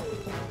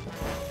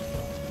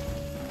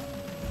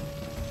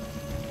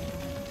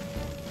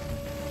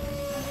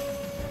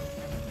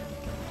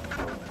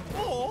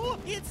 Oh,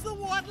 it's the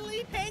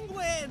waddly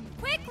penguin!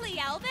 Quickly,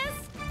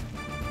 Elvis!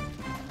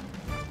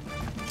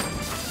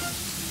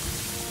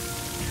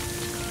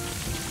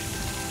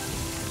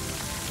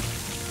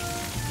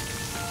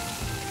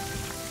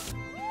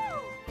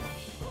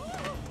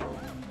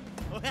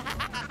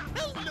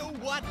 Hello,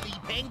 waddly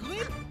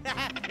penguin!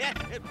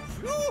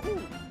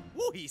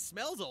 Ooh, he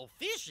smells all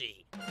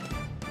fishy.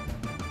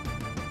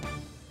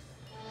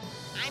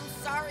 I'm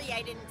sorry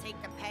I didn't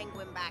take the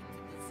penguin back to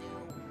the zoo.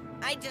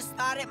 I just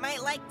thought it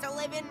might like to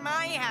live in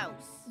my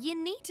house. You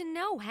need to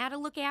know how to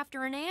look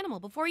after an animal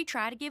before you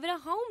try to give it a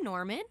home,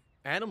 Norman.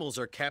 Animals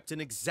are kept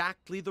in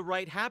exactly the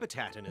right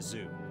habitat in a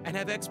zoo and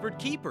have expert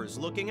keepers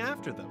looking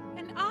after them.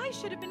 And I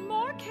should have been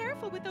more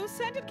careful with those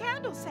scented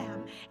candles,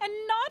 Sam, and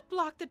not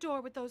block the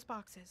door with those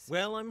boxes.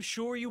 Well, I'm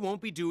sure you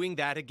won't be doing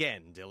that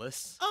again,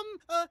 Dillis.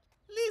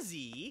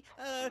 Lizzie,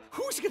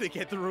 who's gonna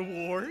get the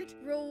reward?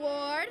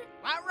 Reward?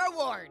 What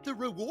reward? The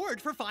reward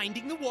for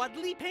finding the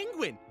waddly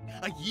penguin.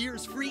 A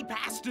year's free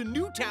pass to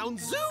Newtown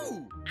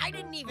Zoo. I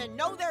didn't even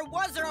know there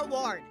was a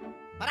reward.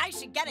 But I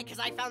should get it because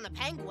I found the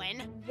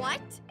penguin.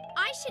 What?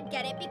 I should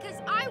get it because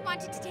I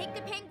wanted to take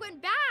the penguin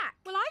back.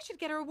 Well, I should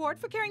get a reward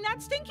for carrying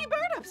that stinky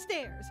bird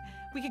upstairs.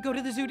 We could go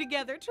to the zoo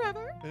together,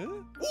 Trevor.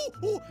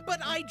 Ooh,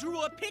 but I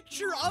drew a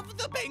picture of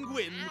the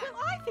penguin. Well,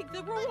 I think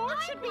the reward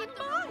should be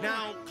mine.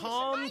 Now,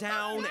 calm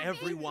down,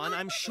 everyone.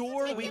 I'm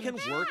sure we can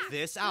work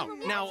this out.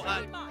 Now,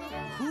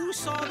 who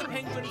saw the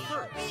penguin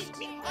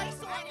first? I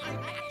saw it.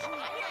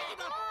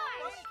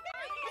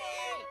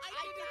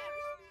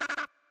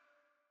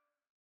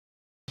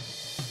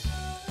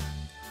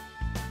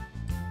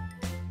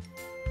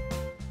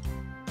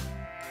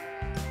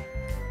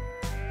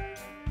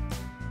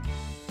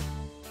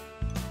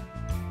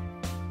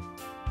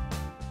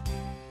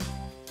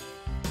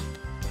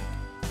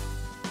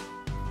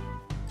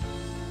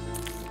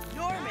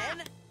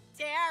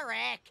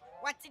 Derek,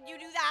 what did you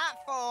do that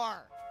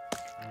for?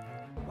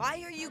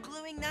 Why are you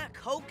gluing that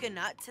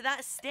coconut to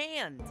that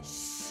stand?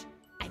 Shh!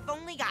 I've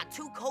only got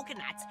 2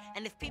 coconuts,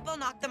 and if people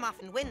knock them off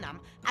and win them,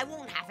 I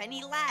won't have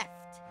any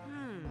left.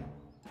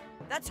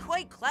 That's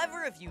quite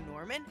clever of you,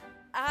 Norman.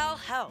 I'll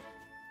help.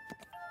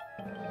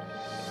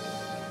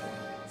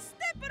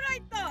 Step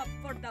right up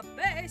for the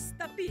best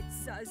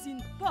pizzas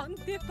in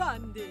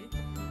Pontypandy.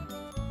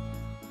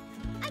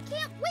 I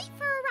can't wait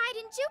for a ride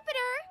in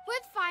Jupiter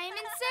with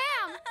Fireman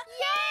Sam.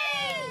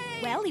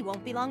 Yay! Well, he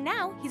won't be long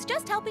now. He's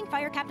just helping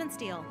Fire Captain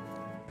Steele.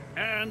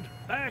 And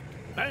back,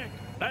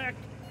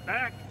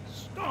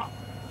 stop.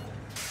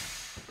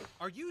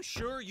 Are you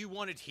sure you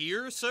want it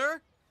here,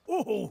 sir?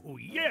 Oh,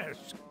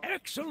 yes.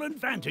 Excellent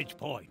vantage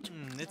point.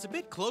 It's a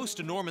bit close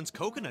to Norman's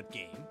coconut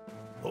game.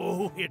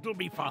 Oh, it'll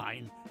be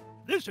fine.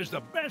 This is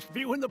the best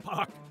view in the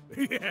park.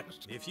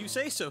 Yes. If you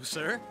say so,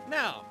 sir.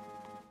 Now,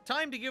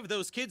 time to give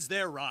those kids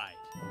their ride.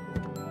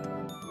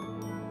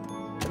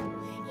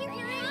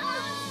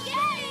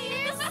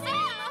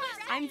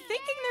 I'm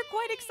thinking they're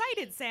quite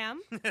excited,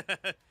 Sam.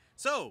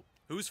 So,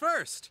 who's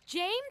first?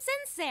 James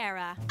and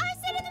Sarah. I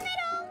sit in the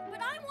middle. But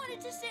I wanted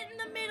to sit in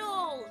the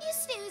middle. You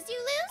snooze, you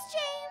lose,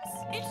 James.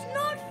 It's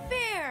not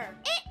fair.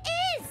 It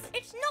is.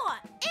 It's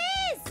not.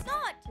 Is.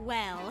 Not.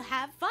 Well,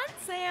 have fun,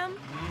 Sam.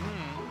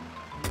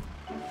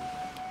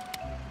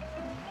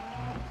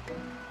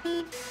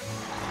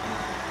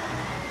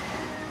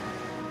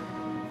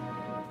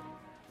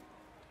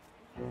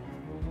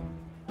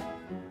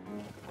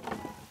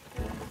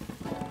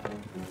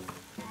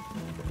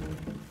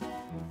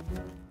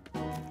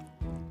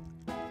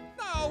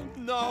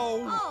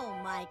 No! Oh,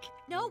 Mike,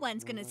 no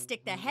one's gonna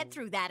stick their head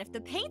through that if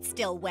the paint's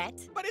still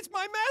wet. But it's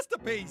my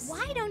masterpiece!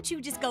 Why don't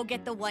you just go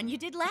get the one you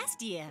did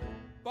last year?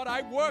 But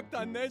I worked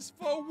on this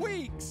for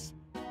weeks!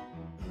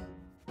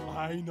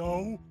 I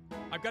know.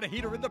 I've got a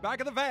heater in the back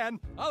of the van.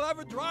 I'll have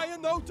it dry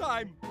in no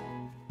time.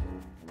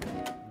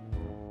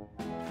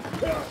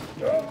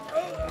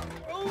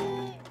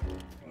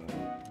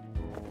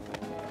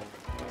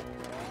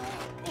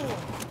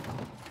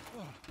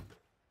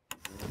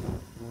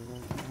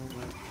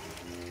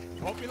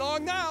 Won't be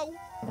long now.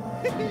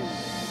 It's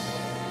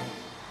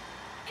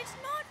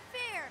not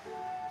fair.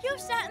 You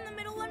sat in the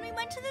middle when we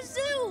went to the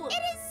zoo.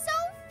 It is so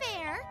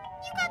fair.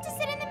 You got to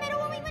sit in the middle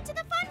when we went to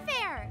the fun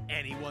fair.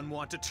 Anyone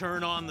want to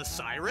turn on the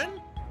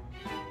siren?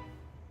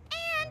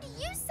 And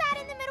you sat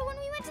in the middle when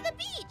we went to the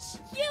beach.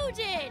 You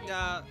did.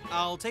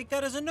 I'll take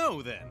that as a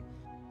no then.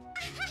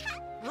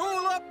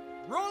 Roll up,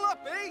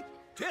 eh?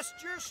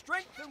 Test your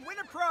strength and win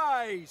a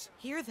prize.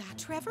 Hear that,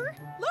 Trevor?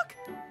 Look,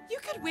 you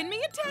could win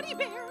me a teddy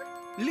bear.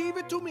 Leave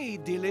it to me,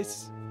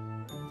 Dillis.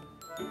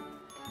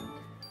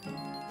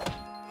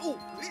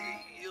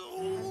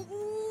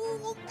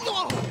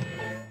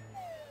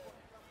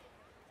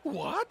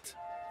 What?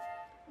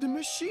 The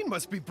machine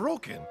must be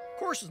broken. Of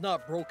course it's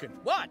not broken.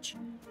 Watch.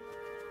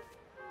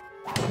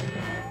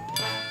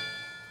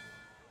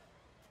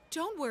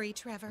 Don't worry,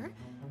 Trevor.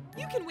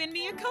 You can win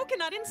me a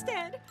coconut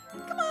instead.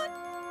 Come on.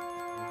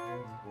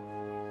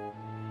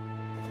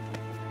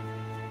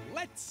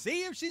 Let's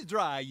see if she's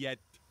dry yet.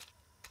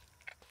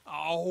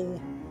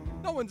 Oh,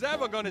 no one's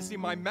ever gonna see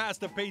my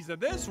masterpiece at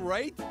this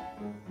rate.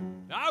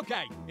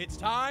 Okay, it's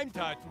time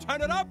to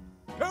turn it up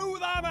to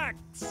the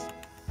max.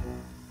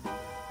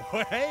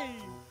 Hey,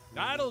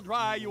 that'll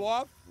dry you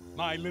off,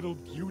 my little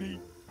beauty.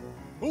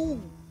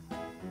 Ooh,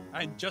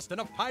 and just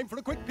enough time for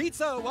a quick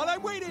pizza while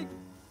I'm waiting.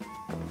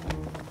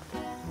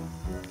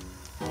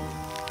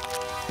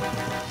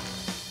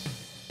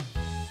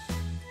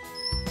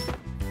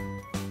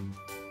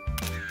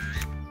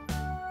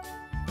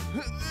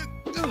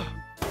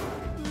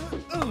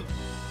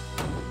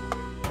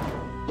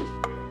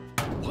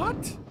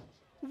 What?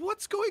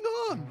 What's going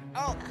on?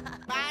 Oh,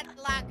 bad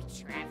luck,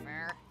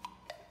 Trevor.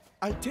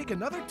 I'll take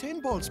another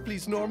 10 balls,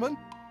 please, Norman.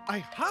 I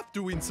have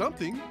to win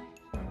something.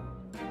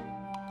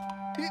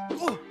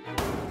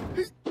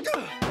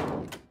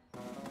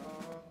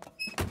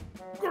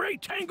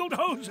 Great tangled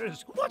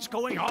hoses! What's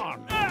going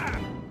on? Ah!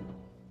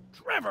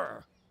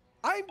 Trevor!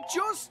 I'm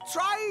just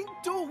trying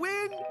to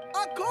win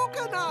a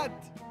coconut!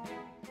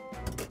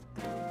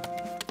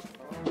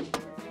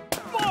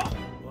 Oh,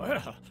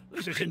 well,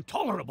 this is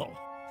intolerable.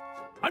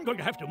 I'm going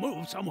to have to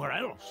move somewhere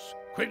else.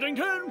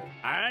 Cridlington,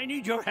 I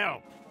need your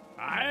help.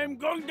 I'm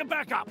going to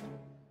back up.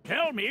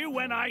 Tell me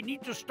when I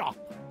need to stop.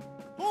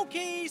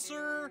 Okay,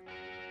 sir.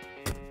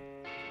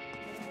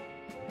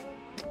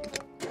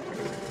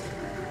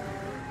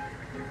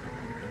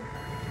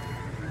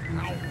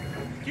 Ow.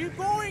 Keep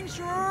going,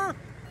 sir.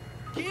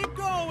 Keep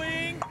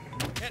going.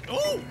 And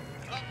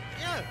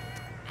yeah.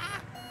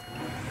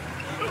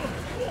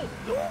 Oh,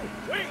 no,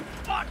 wait,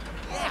 what?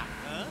 Yeah.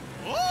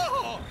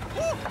 Huh?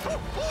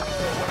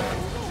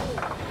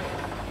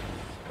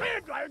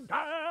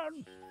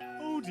 Cridlington!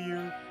 Oh,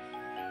 dear.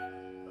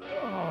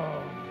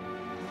 Oh,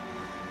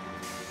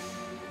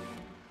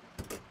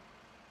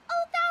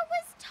 that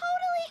was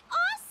totally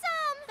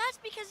awesome! That's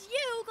because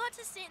you got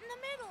to sit in the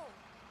middle.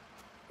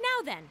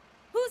 Now then,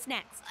 who's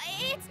next?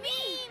 It's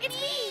me! It's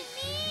me!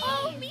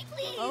 Oh, me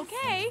please!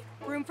 Okay,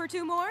 room for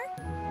 2 more?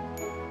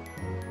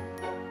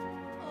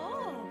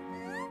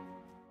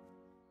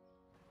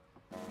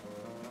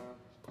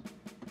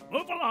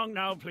 Move along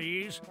now,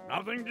 please.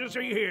 Nothing to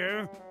see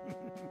here.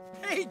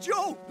 Hey,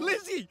 Joe,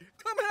 Lizzie,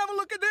 come and have a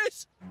look at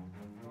this.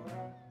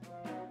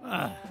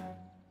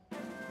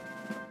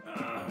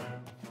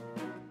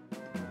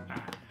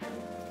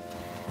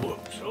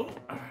 So,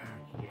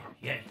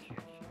 yes.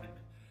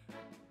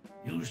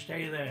 You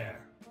stay there.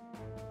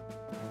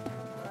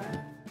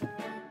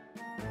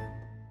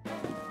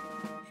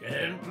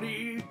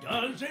 Gently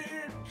does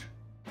it.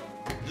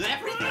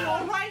 Everything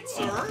all right,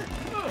 sir?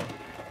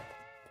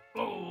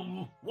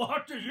 Oh,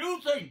 what do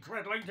you think,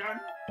 Cridlington?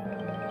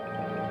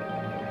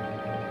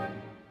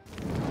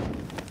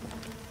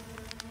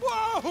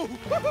 Whoa!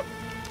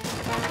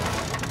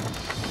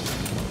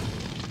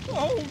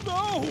 Oh,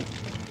 no!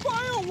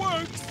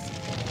 Fireworks!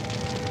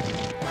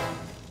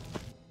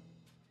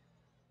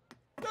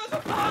 There's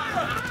a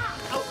fire!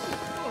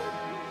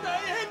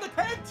 They're in the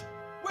tent!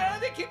 Where do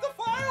they keep the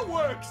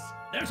fireworks?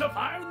 There's a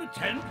fire in the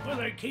tent where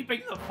they're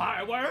keeping the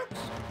fireworks?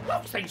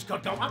 Those things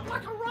could go up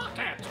like a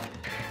rocket.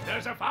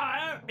 There's a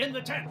fire in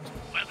the tent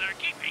where they're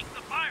keeping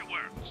the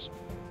fireworks.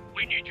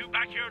 We need you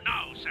back here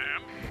now,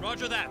 Sam.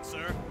 Roger that,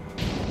 sir.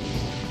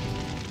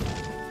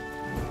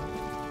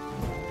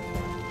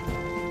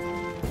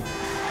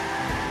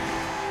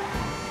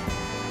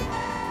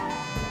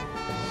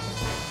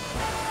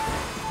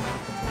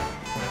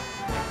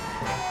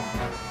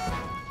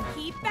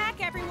 Keep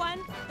back, everyone.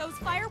 Those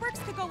fireworks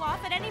could go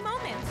off at any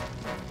moment.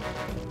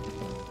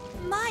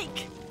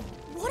 Mike,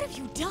 what have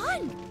you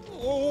done?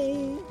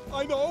 Oh,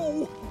 I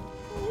know.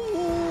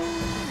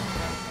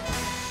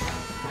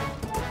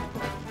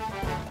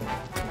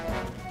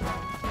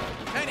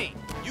 Penny,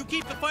 you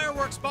keep the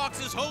fireworks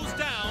boxes hosed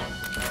down.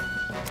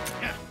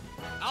 Yeah.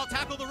 I'll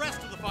tackle the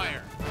rest of the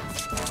fire.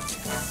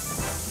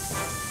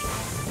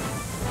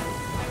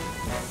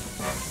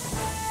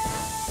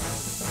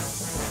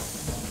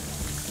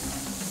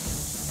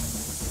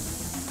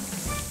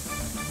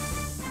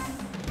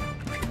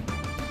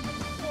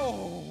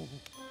 Oh.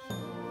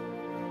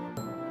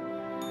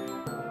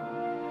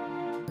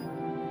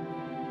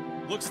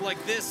 Looks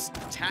like this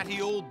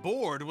tatty old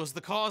board was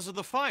the cause of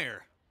the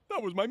fire.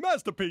 That was my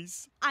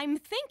masterpiece. I'm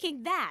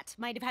thinking that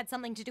might have had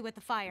something to do with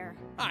the fire.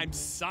 I'm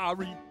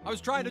sorry. I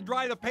was trying to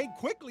dry the paint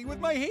quickly with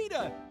my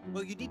heater.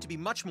 Well, you need to be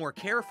much more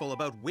careful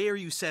about where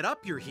you set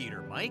up your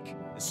heater, Mike,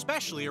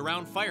 especially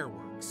around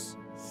fireworks.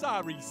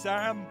 Sorry,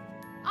 Sam.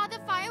 Are the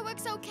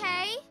fireworks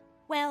okay?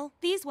 Well,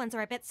 these ones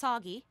are a bit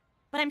soggy,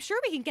 but I'm sure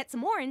we can get some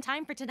more in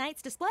time for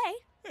tonight's display.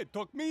 It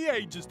took me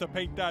ages to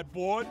paint that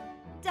board.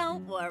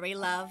 Don't worry,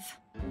 love.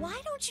 Why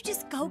don't you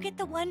just go get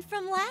the one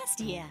from last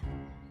year?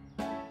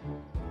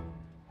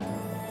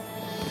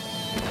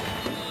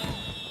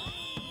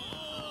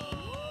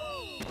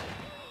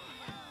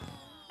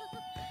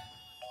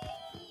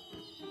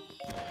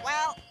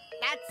 Well,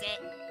 that's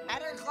it.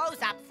 Better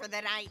close up for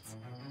the night.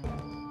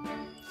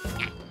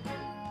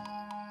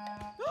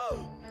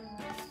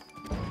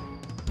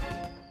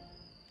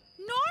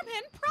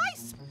 Norman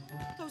Price!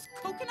 Those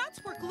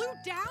coconuts were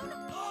glued down?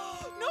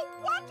 No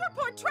wonder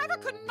poor Trevor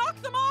couldn't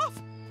knock them off!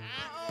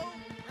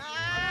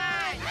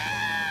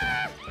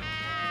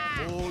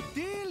 Oh,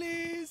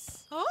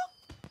 Dillies! Oh?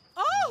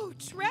 Oh,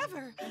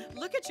 Trevor!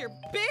 Look at your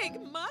big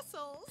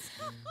muscles!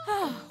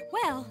 Oh,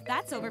 well,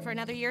 that's over for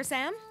another year,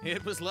 Sam.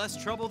 It was less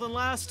trouble than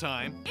last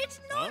time. It's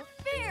not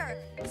fair!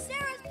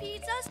 Sarah's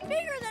pizza's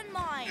bigger than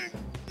mine!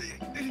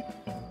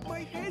 My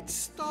head's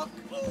stuck.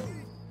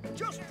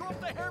 Just dropped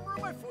the hammer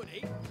on my foot,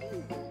 eh?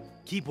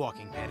 Keep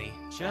walking, Penny.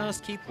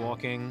 Just keep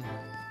walking.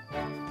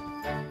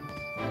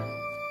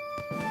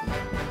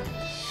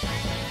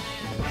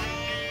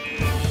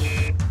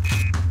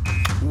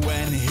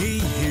 When he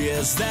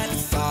hears that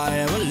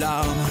fire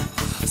alarm,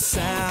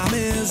 Sam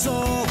is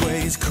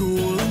always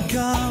cool and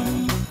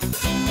calm.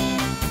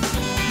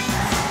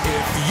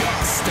 If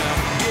you're stuck,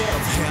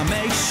 give him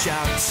a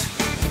shout.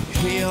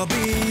 He'll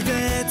be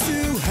there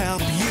to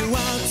help you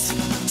out.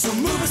 So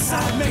move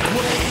aside, make